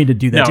don't mean to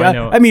do that. No, I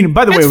know. I mean,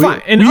 by the That's way,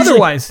 fine. And we usually-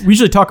 otherwise- we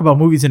usually talk about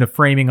movies in a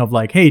framing of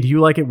like, hey, do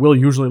you like it? Will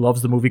usually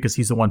loves the movie because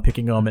he's the one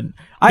picking them. And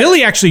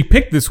Billy actually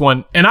picked this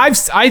one, and I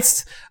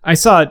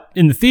saw it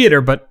in the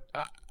theater, but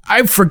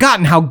I've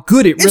forgotten how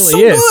good it really so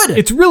is. good.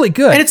 It's really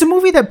good. And it's a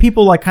movie that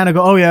people like kind of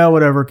go, oh yeah,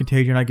 whatever,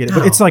 Contagion, I get it.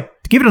 But it's like,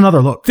 give it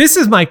another look. This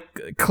is my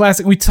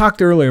classic. We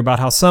talked earlier about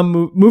how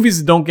some movies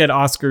that don't get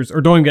Oscars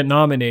or don't even get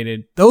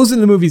nominated, those are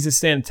the movies that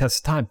stand the test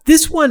of time.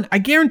 This one, I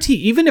guarantee,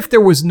 even if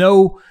there was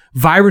no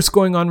virus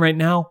going on right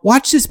now,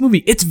 watch this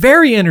movie. It's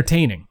very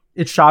entertaining.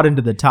 It's shot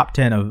into the top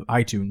 10 of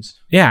iTunes.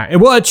 Yeah,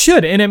 well, it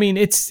should. And I mean,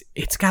 it's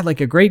got like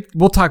a great,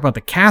 we'll talk about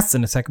the cast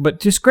in a second, but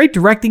just great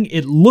directing.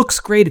 It looks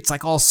great. It's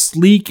like all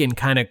sleek and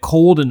kind of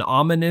cold and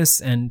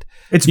ominous. And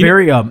It's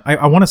very,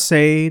 I want to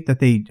say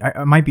that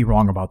I might be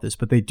wrong about this,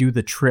 but they do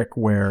the trick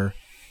where,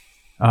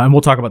 and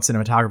we'll talk about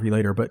cinematography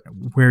later, but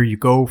where you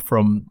go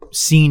from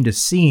scene to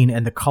scene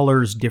and the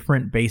color's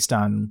different based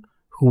on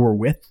who we're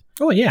with.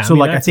 Oh, yeah. So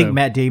I think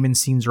Matt Damon's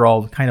scenes are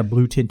all kind of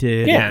blue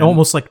tinted,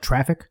 almost like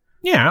Traffic.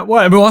 Yeah,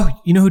 well,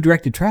 you know who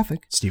directed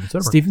Traffic? Steven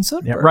Soderbergh. Steven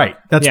Soderbergh. Yeah, right.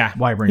 That's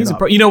why I bring it up.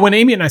 When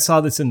Amy and I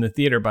saw this in the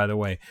theater, by the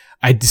way,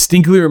 I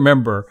distinctly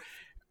remember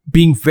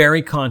being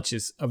very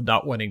conscious of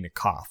not wanting to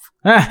cough.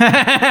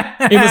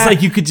 It was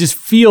like you could just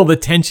feel the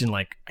tension,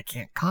 like, I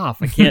can't cough,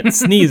 I can't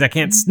sneeze, I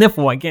can't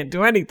sniffle, I can't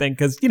do anything,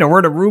 because, we're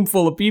in a room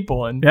full of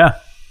people, and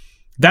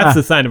that's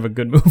the sign of a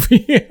good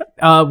movie.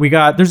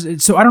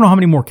 So I don't know how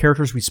many more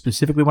characters we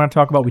specifically want to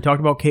talk about. We talked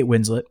about Kate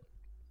Winslet.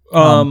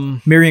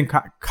 Marion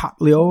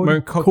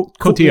Cotillard.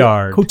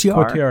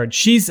 Cotillard.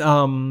 She's I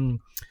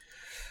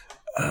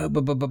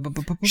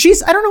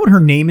don't know what her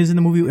name is in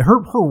the movie.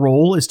 Her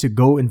role is to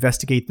go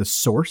investigate the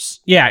source.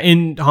 Yeah,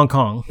 in Hong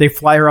Kong. They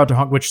fly her out to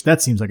Hong Kong, which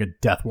that seems like a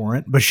death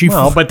warrant. But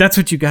but that's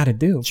what you got to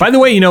do. By the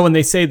way, when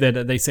they say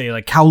that, they say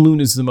like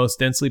Kowloon is the most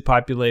densely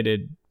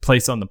populated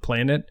place on the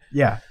planet.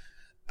 Yeah.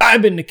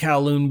 I've been to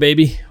Kowloon,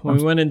 baby. When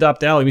we went into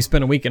Adopt Alley, we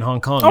spent a week in Hong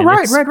Kong. Oh,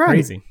 right.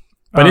 Crazy.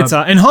 But it's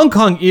in Hong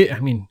Kong.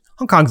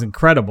 Hong Kong's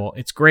incredible.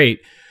 It's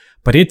great.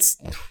 but it's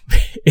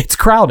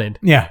crowded.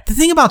 Yeah. The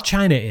thing about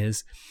China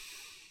is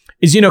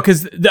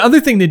because the other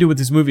thing they do with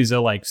these movies,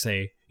 they'll like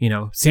say,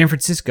 San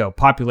Francisco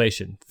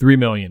population 3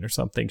 million or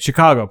something,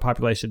 Chicago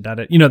population,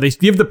 they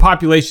give the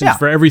populations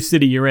for every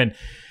city you're in.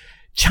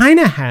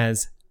 China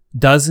has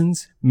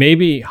dozens,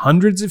 maybe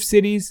hundreds of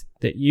cities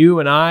that you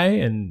and I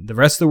and the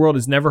rest of the world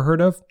has never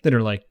heard of that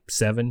are like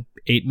 7-8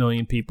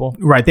 million people.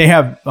 Right. They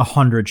have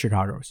 100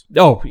 Chicagos.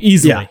 Oh,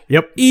 easily. Yeah.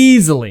 Yep.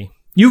 Easily.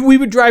 We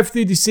would drive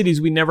through these cities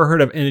we never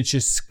heard of, and it's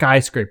just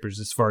skyscrapers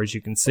as far as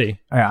you can see.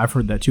 Yeah, I've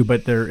heard that too,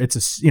 but it's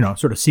a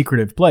sort of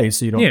secretive place,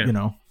 so you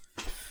don't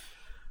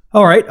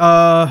All right.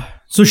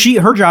 So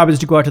her job is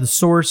to go out to the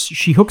source.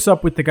 She hooks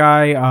up with the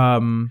guy.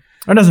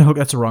 Or doesn't hook.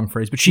 That's the wrong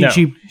phrase. But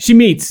she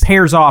meets,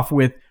 pairs off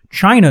with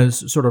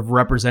China's sort of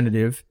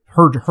representative,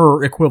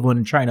 her equivalent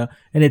in China,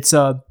 and it's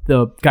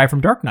the guy from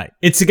Dark Knight.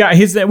 It's the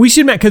guy. We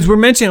should because we're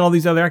mentioning all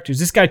these other actors.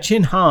 This guy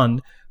Chin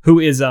Han, who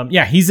is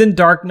he's in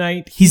Dark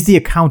Knight. He's the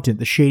accountant,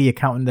 the shady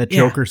accountant that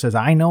Joker says,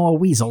 "I know a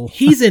weasel."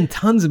 He's in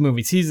tons of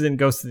movies. He's in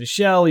Ghost of the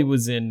Shell. He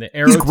was in the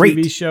Arrow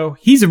TV show.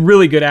 He's a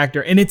really good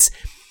actor, and it's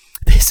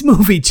this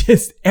movie.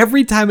 Just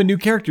every time a new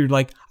character,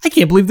 like I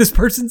can't believe this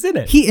person's in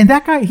it. And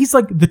that guy, he's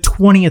like the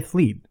 20th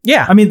lead.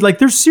 Yeah, I mean, like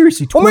there's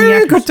seriously 20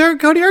 actors.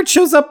 Cotillard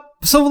shows up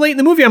so late in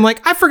the movie. I'm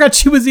like, I forgot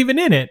she was even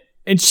in it,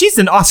 and she's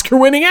an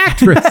Oscar-winning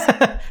actress.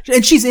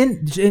 And she's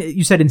in.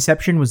 You said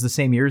Inception was the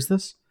same year as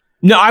this.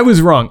 No, I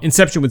was wrong.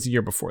 Inception was the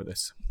year before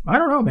this. I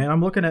don't know, man.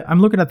 I'm looking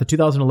at the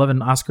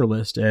 2011 Oscar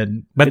list,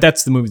 but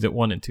that's the movie that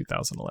won in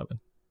 2011.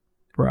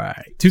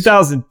 Right.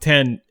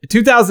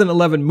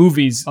 2011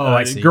 movies. Oh,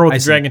 I see. Girl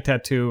with the Dragon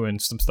Tattoo and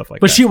some stuff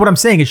like that. But what I'm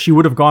saying is she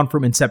would have gone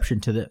from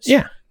Inception to this.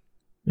 Yeah.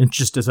 It's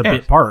just as a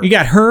bit part. You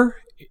got her.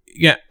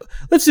 Yeah.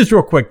 Let's just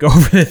real quick go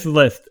over this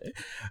list.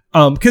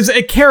 Because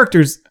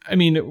characters, I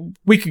mean,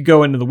 we could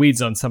go into the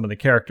weeds on some of the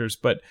characters,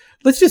 but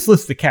let's just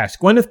list the cast.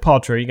 Gwyneth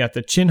Paltrow, you got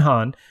the Chin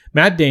Han,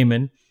 Matt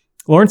Damon,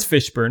 Lawrence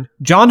Fishburne,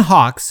 John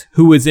Hawkes,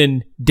 who was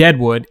in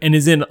Deadwood and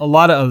is in a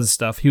lot of other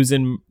stuff. He was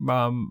in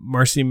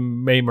Marcy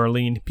May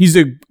Marlene. He's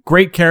a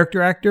great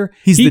character actor.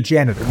 He's the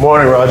janitor. Good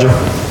morning, Roger.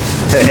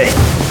 Hey.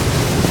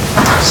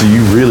 So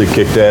you really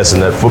kicked ass in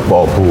that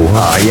football pool,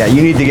 huh? Yeah,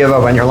 you need to give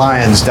up on your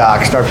Lions,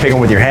 Doc. Start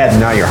picking with your head and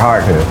not your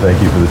heart. Yeah, thank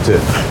you for the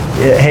tip.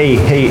 Hey,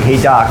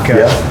 Doc.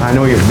 I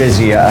know you're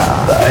busy. You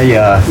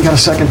got a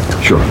second?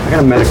 Sure. I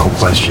got a medical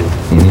question.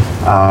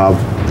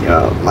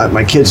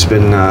 My kid's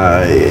been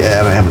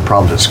having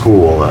problems at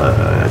school.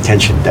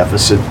 Attention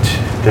deficit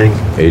thing.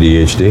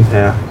 ADHD?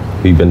 Yeah.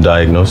 He been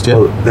diagnosed yet?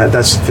 Well,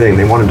 that's the thing.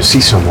 They wanted to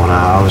see someone.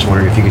 I was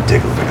wondering if you could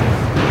take a look at him.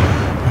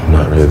 I'm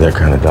not really that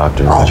kind of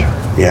doctor, Roger.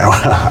 Yeah,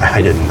 well,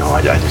 I didn't know.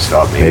 I just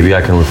thought maybe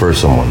I can refer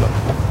someone, though.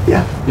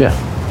 Yeah? Yeah.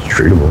 It's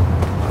treatable.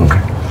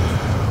 Okay.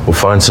 We'll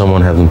find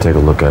someone, have them take a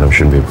look at him.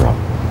 Shouldn't be a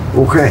problem.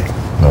 Okay.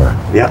 All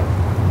right. Yeah.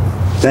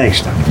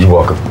 Thanks, Doc. You're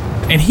welcome.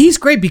 And he's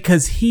great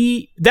because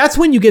that's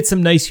when you get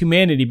some nice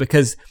humanity,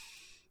 because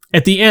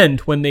at the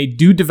end, when they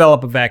do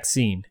develop a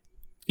vaccine,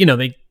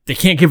 they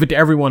can't give it to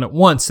everyone at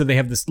once, so they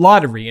have this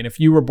lottery. And if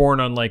you were born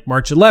on like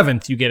March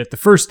 11th, you get it the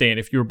first day. And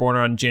if you were born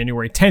on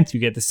January 10th,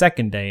 you get the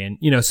second day. And,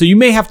 so you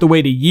may have to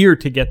wait a year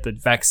to get the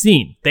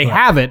vaccine. They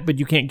have it, but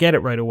you can't get it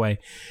right away.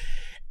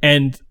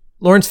 And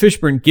Lawrence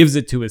Fishburne gives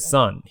it to his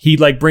son. He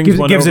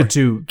gives it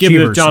to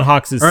John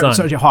Hawkes' son.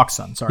 Sorry, Hawks'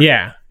 son, sorry.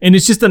 Yeah. And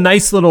it's just a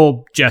nice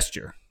little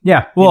gesture.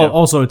 Yeah. Well,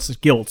 also it's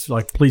guilt.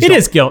 Like, please. It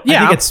is guilt.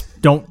 Yeah. I think it's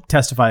don't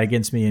testify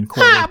against me in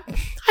court.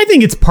 I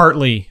think it's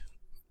partly.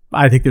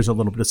 I think there's a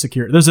little bit of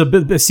security. There's a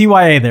bit of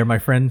CYA there, my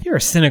friend. You're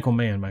a cynical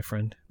man, my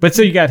friend. But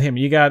so you got him.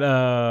 You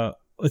got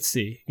let's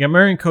see. You got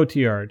Marion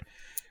Cotillard.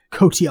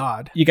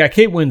 You got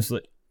Kate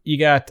Winslet. You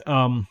got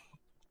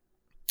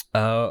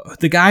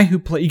the guy who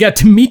played. You got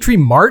Dimitri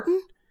Martin.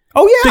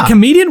 Oh yeah, the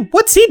comedian.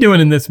 What's he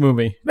doing in this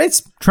movie?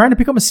 It's trying to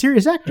become a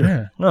serious actor.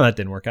 Yeah. Well, that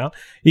didn't work out.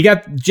 You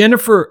got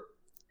Jennifer.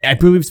 I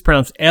believe it's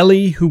pronounced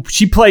Ellie, who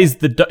she plays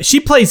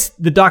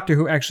the doctor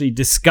who actually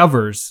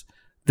discovers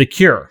the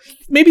cure.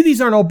 Maybe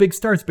these aren't all big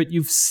stars, but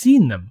you've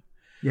seen them.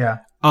 Yeah.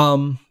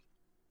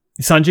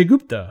 Sanjay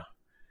Gupta.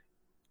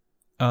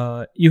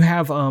 You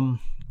have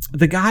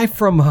the guy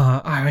from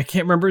I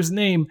can't remember his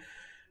name.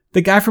 The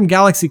guy from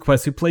Galaxy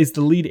Quest who plays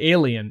the lead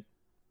alien.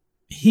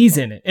 He's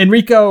in it.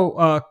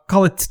 Enrico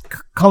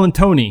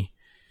Colantoni.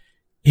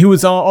 He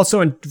was also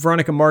in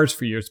Veronica Mars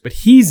for years, but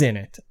he's in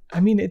it. I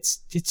mean, it's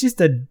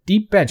just a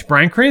deep bench.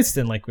 Bryan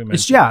Cranston, like we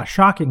mentioned. It's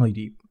shockingly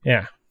deep.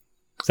 Yeah.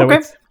 So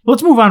okay.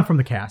 Let's move on from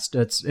the cast.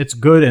 It's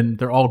good, and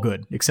they're all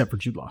good except for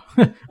Jude Law.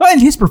 And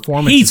his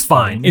performance. He's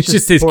fine. It's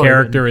just his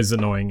character is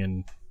annoying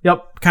and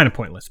kind of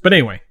pointless. But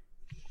anyway.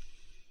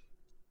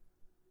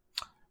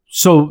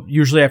 So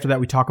usually after that,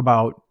 we talk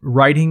about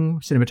writing,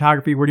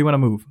 cinematography. Where do you want to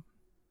move?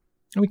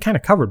 We kind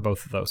of covered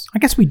both of those. I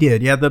guess we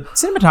did. Yeah, the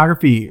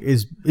cinematography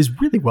is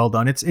really well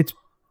done. It's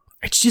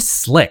just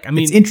slick. I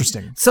mean, it's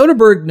interesting.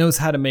 Soderbergh knows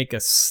how to make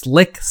a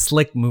slick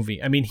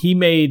movie. I mean, he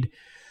made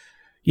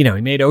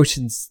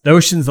the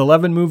Ocean's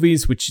 11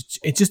 movies, which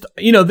it just,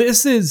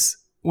 this is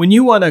when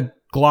you want a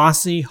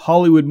glossy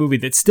Hollywood movie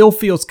that still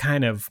feels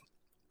kind of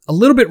a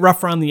little bit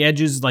rough around the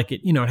edges, like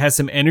it has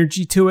some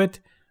energy to it.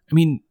 I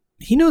mean,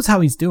 he knows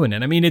how he's doing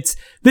it. I mean,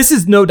 this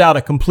is no doubt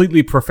a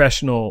completely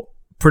professional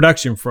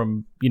production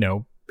from,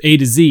 A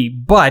to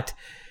Z, but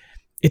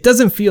it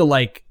doesn't feel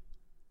like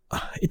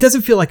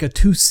a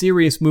too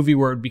serious movie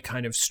where it'd be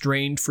kind of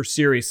strained for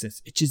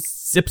seriousness. It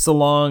just zips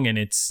along, and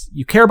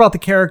you care about the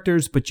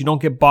characters, but you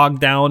don't get bogged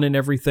down in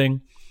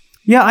everything.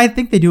 Yeah, I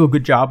think they do a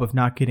good job of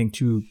not getting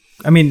too.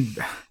 I mean,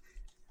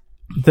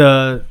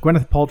 the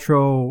Gwyneth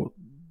Paltrow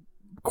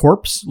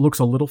corpse looks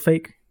a little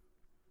fake.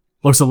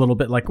 Looks a little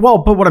bit like,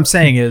 but what I'm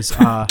saying is,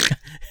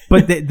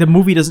 but the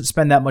movie doesn't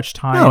spend that much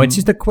time. No, it's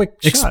just a quick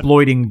shot.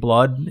 Exploiting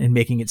blood and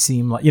making it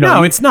seem like,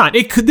 No, it's not.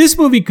 This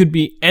movie could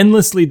be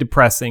endlessly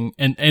depressing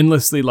and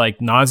endlessly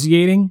like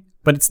nauseating,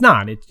 but it's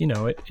not. It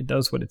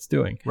does what it's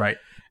doing. Right.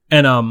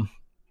 And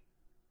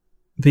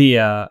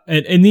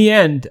in the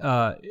end,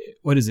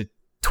 what is it?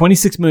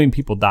 26 million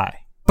people die,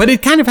 but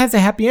it kind of has a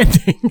happy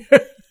ending.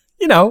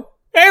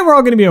 Hey, we're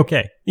all going to be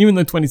okay, even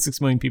though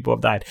 26 million people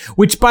have died,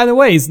 which, by the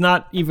way, is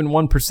not even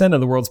 1% of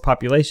the world's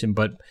population.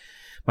 But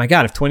my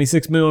God, if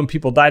 26 million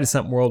people died of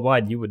something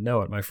worldwide, you would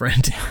know it, my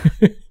friend.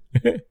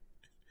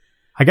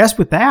 I guess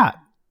with that,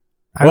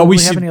 I don't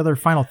really have any other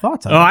final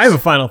thoughts on this. I have a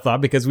final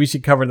thought, because we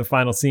should cover the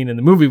final scene in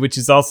the movie, which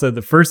is also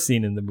the first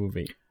scene in the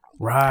movie.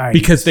 Right.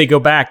 Because they go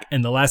back,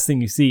 and the last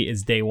thing you see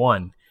is day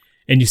one.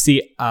 And you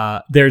see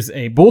there's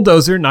a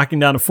bulldozer knocking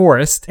down a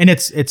forest. And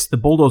it's the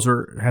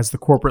bulldozer has the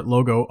corporate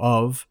logo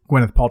of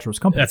Gwyneth Paltrow's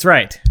company. That's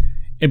right.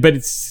 But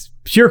it's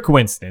pure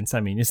coincidence.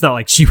 I mean, it's not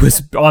like she was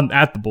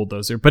at the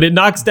bulldozer, but it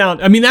knocks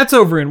down. I mean, that's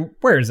over in,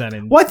 where is that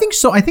in? Well, I think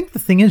so. I think the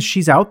thing is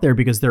she's out there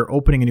because they're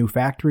opening a new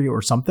factory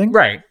or something.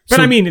 Right. But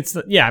so, I mean, it's.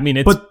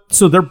 But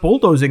so they're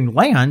bulldozing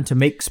land to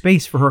make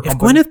space for her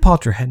company. If Gwyneth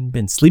Paltrow hadn't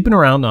been sleeping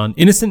around on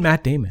innocent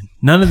Matt Damon,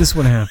 none of this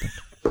would have happened.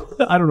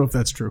 I don't know if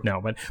that's true.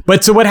 No,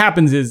 but so what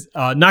happens is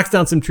knocks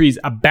down some trees.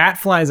 A bat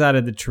flies out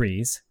of the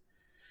trees,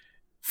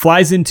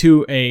 flies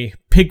into a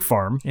pig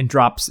farm, and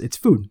drops its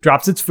food.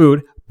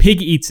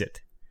 Pig eats it.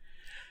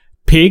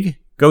 Pig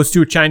goes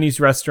to a Chinese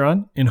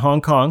restaurant in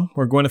Hong Kong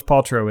where Gwyneth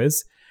Paltrow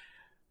is.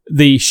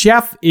 The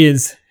chef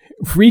is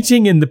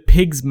reaching in the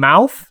pig's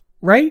mouth,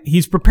 right?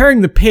 He's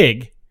preparing the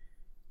pig,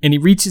 and he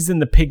reaches in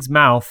the pig's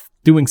mouth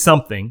doing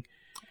something.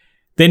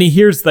 Then he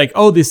hears like,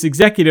 oh, this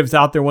executive's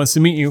out there, wants to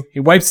meet you. He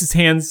wipes his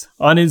hands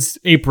on his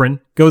apron,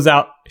 goes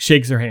out,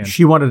 shakes her hand.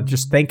 She wanted to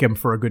just thank him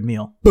for a good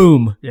meal.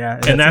 Boom. Yeah.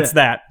 And that's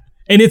that.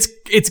 And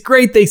it's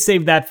great they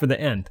saved that for the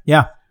end.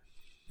 Yeah.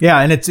 Yeah,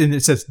 and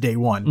it says day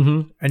one.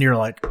 Mm-hmm. And you're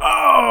like,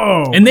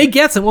 oh. And they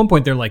guess at one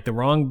point, they're like, the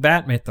wrong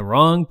bat met the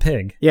wrong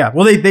pig. Yeah,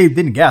 well, they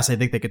didn't guess. I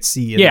think they could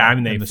see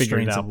they the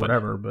figured it out.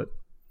 Whatever, but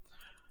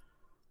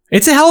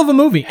it's a hell of a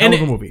movie. Hell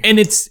of a movie. And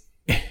it's,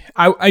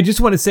 I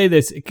just want to say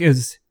this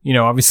because,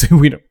 obviously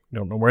we don't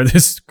know where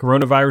this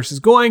coronavirus is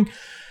going.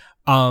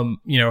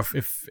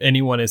 If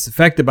anyone is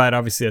affected by it,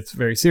 obviously that's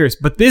very serious.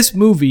 But this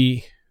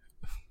movie,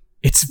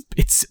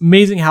 it's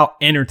amazing how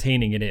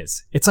entertaining it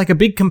is. It's like a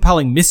big,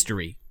 compelling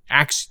mystery.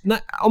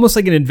 Almost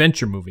like an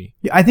adventure movie.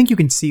 Yeah, I think you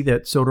can see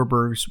that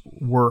Soderbergh's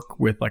work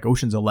with like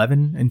Ocean's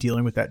 11 and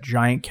dealing with that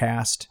giant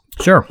cast.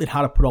 Sure. And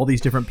how to put all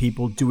these different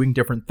people doing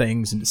different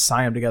things and to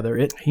tie them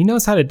together. He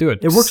knows how to do it.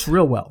 It works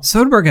real well.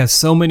 Soderbergh has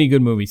so many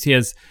good movies. He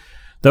has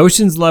the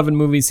Ocean's 11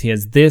 movies. He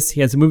has this.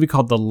 He has a movie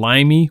called The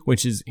Limey,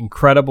 which is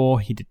incredible.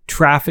 He did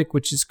Traffic,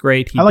 which is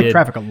great. I like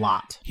Traffic a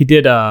lot. He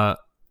did The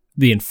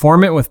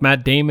Informant with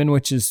Matt Damon,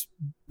 which is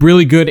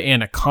really good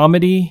and a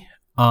comedy.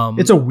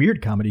 It's a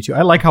weird comedy too.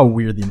 I like how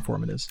weird The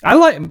Informant is.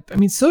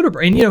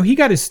 Soderbergh, and he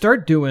got his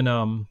start doing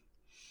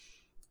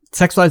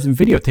Sex, Lies, and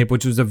Videotape,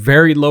 which was a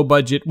very low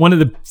budget, one of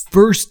the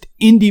first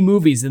indie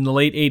movies in the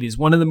late 80s.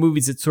 One of the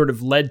movies that sort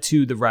of led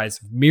to the rise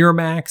of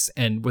Miramax,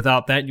 and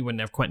without that, you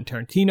wouldn't have Quentin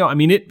Tarantino. I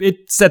mean,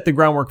 it set the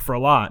groundwork for a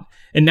lot.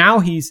 And now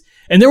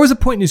and there was a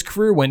point in his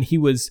career when he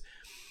was,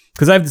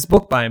 because I have this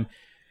book by him,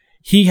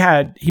 he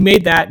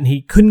made that and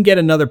he couldn't get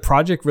another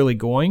project really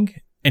going,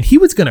 and he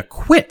was going to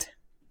quit.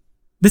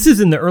 This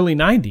is in the early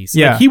 90s.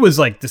 Yeah. Like, he was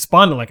like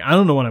despondent, like, I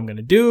don't know what I'm going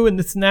to do, and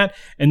this and that.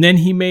 And then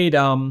he made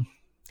Out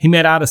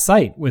of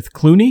Sight with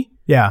Clooney.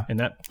 Yeah. And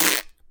that,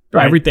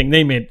 everything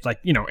they made, like,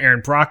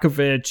 Aaron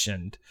Brockovich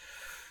and.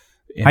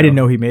 I didn't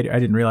know he made it. I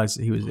didn't realize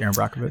that he was Aaron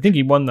Brockovich. I think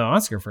he won the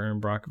Oscar for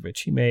Aaron Brockovich.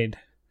 He made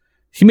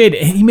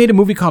a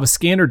movie called A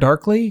Scanner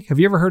Darkly. Have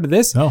you ever heard of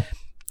this? No.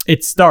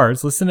 It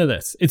stars, listen to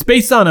this. It's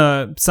based on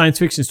a science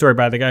fiction story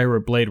by the guy who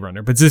wrote Blade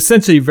Runner, but it's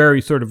essentially a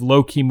very sort of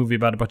low-key movie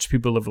about a bunch of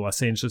people who live in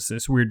Los Angeles,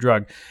 this weird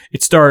drug.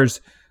 It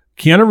stars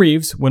Keanu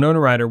Reeves,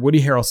 Winona Ryder,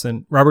 Woody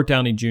Harrelson, Robert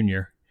Downey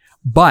Jr.,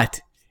 but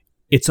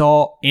it's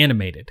all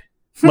animated.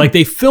 Like,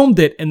 they filmed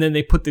it, and then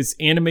they put this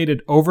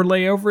animated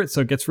overlay over it,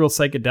 so it gets real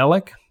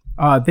psychedelic.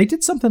 They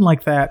did something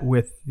like that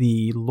with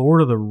the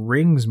Lord of the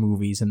Rings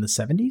movies in the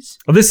 70s.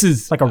 Well, this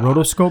is like a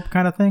rotoscope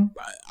kind of thing.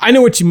 I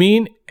know what you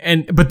mean,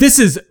 but this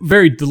is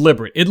very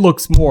deliberate. It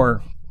looks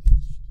more,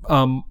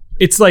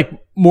 it's like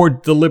more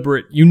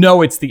deliberate.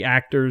 It's the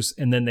actors,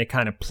 and then they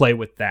kind of play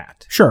with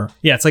that. Sure.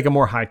 Yeah, it's like a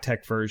more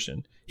high-tech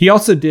version. He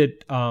also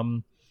did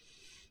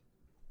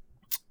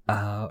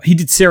He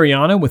did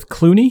Syriana with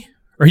Clooney,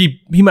 or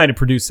he might have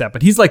produced that,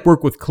 but he's like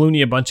worked with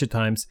Clooney a bunch of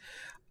times.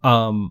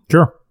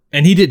 Sure.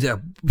 And he did,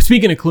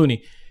 speaking of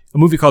Clooney, a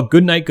movie called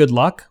Good Night, Good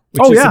Luck,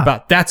 which is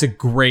about, that's a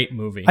great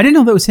movie. I didn't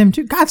know that was him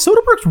too. God,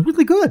 Soderbergh's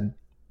really good.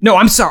 No,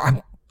 I'm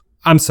sorry.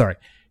 I'm sorry.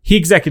 He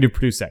executive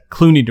produced that.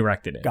 Clooney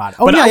directed it. God.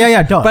 Oh, but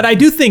yeah. Duh. But I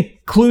do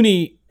think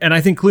Clooney, and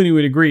I think Clooney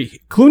would agree,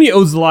 Clooney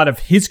owes a lot of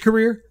his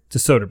career to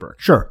Soderbergh.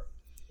 Sure.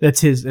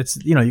 That's his,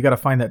 you got to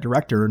find that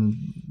director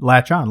and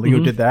latch on. Leo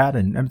did that,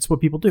 and it's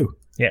what people do.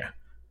 Yeah.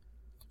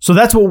 So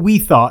that's what we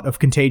thought of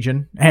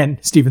Contagion and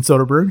Steven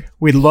Soderbergh.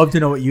 We'd love to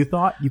know what you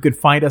thought. You could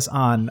find us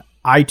on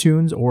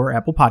iTunes or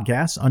Apple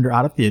Podcasts under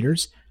Out of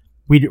Theaters.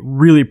 We'd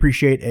really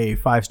appreciate a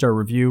 5-star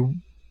review.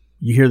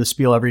 You hear the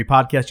spiel every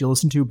podcast you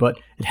listen to, but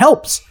it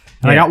helps.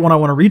 And I got one I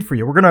want to read for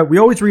you. We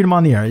always read them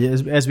on the air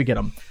as we get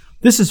them.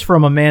 This is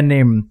from a man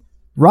named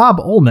Rob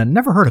Ullman.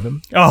 Never heard of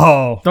him.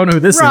 Oh. Don't know who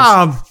this is.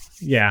 Rob.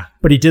 Yeah.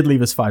 But he did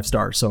leave us 5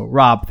 stars. So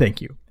Rob, thank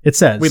you. It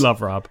says, we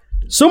love Rob.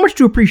 So much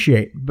to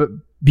appreciate, but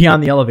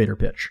beyond the elevator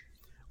pitch.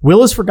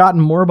 Will has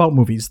forgotten more about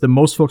movies than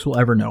most folks will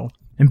ever know,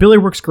 and Billy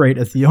works great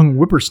as the young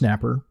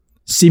whippersnapper,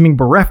 seeming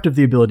bereft of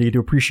the ability to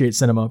appreciate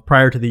cinema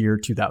prior to the year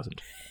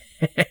 2000.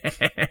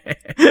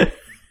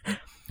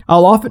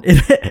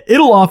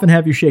 It'll often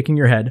have you shaking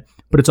your head,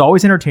 but it's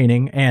always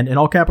entertaining and, in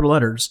all capital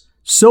letters,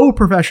 so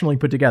professionally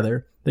put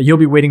together that you'll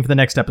be waiting for the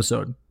next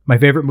episode. My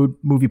favorite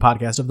movie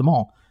podcast of them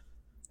all.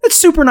 It's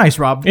super nice,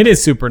 Rob. It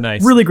is super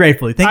nice. Really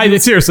gratefully. Thank you.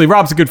 Seriously,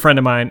 Rob's a good friend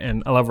of mine,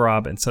 and I love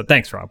Rob, and so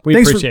thanks, Rob. We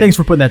appreciate it. Thanks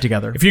for putting that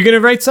together. If you're going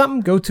to write something,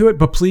 go to it,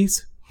 but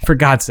please, for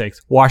God's sakes,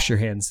 wash your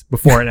hands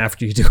before and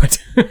after you do it.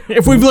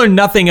 If we've learned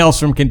nothing else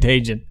from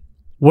Contagion.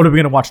 What are we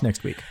going to watch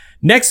next week?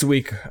 Next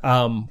week,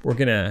 we're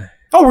going to...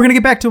 Oh, we're going to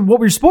get back to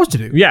what we were supposed to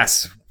do.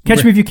 Yes.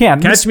 Catch Me If You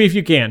Can. Catch Me If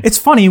You Can. It's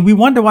funny. We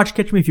wanted to watch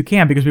Catch Me If You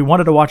Can because we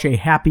wanted to watch a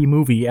happy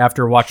movie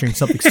after watching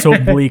something so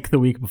bleak the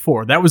week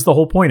before. That was the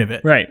whole point of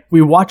it. Right.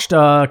 We watched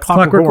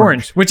Clockwork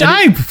Orange. Which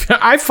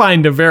I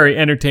find a very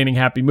entertaining,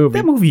 happy movie.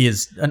 That movie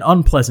is an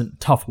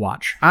unpleasant, tough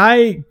watch.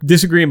 I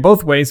disagree in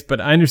both ways,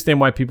 but I understand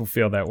why people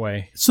feel that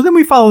way. So then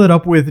we followed it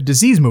up with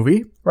Disease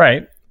Movie.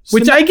 Right.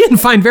 Which I again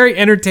find very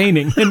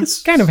entertaining and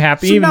kind of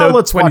happy. So even now though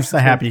let's watch the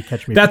happy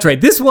Catch Me. That's right.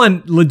 This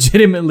one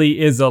legitimately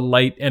is a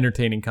light,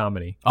 entertaining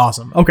comedy.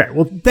 Awesome. Okay.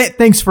 Well,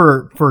 thanks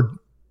for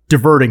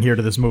diverting here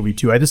to this movie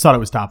too. I just thought it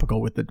was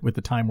topical with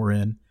the time we're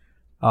in.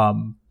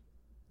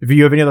 If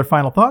you have any other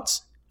final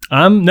thoughts?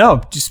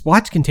 No. Just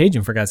watch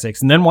Contagion for God's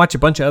sakes, and then watch a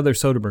bunch of other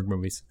Soderbergh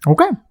movies.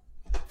 Okay.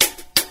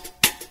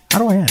 How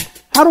do I end?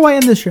 How do I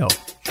end this show?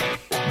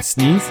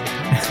 Sneeze.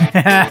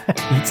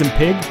 Eat some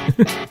pig.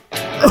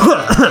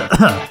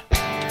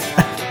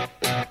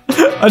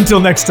 Until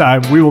next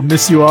time, we will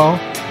miss you all.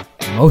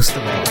 Most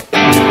of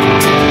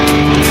all.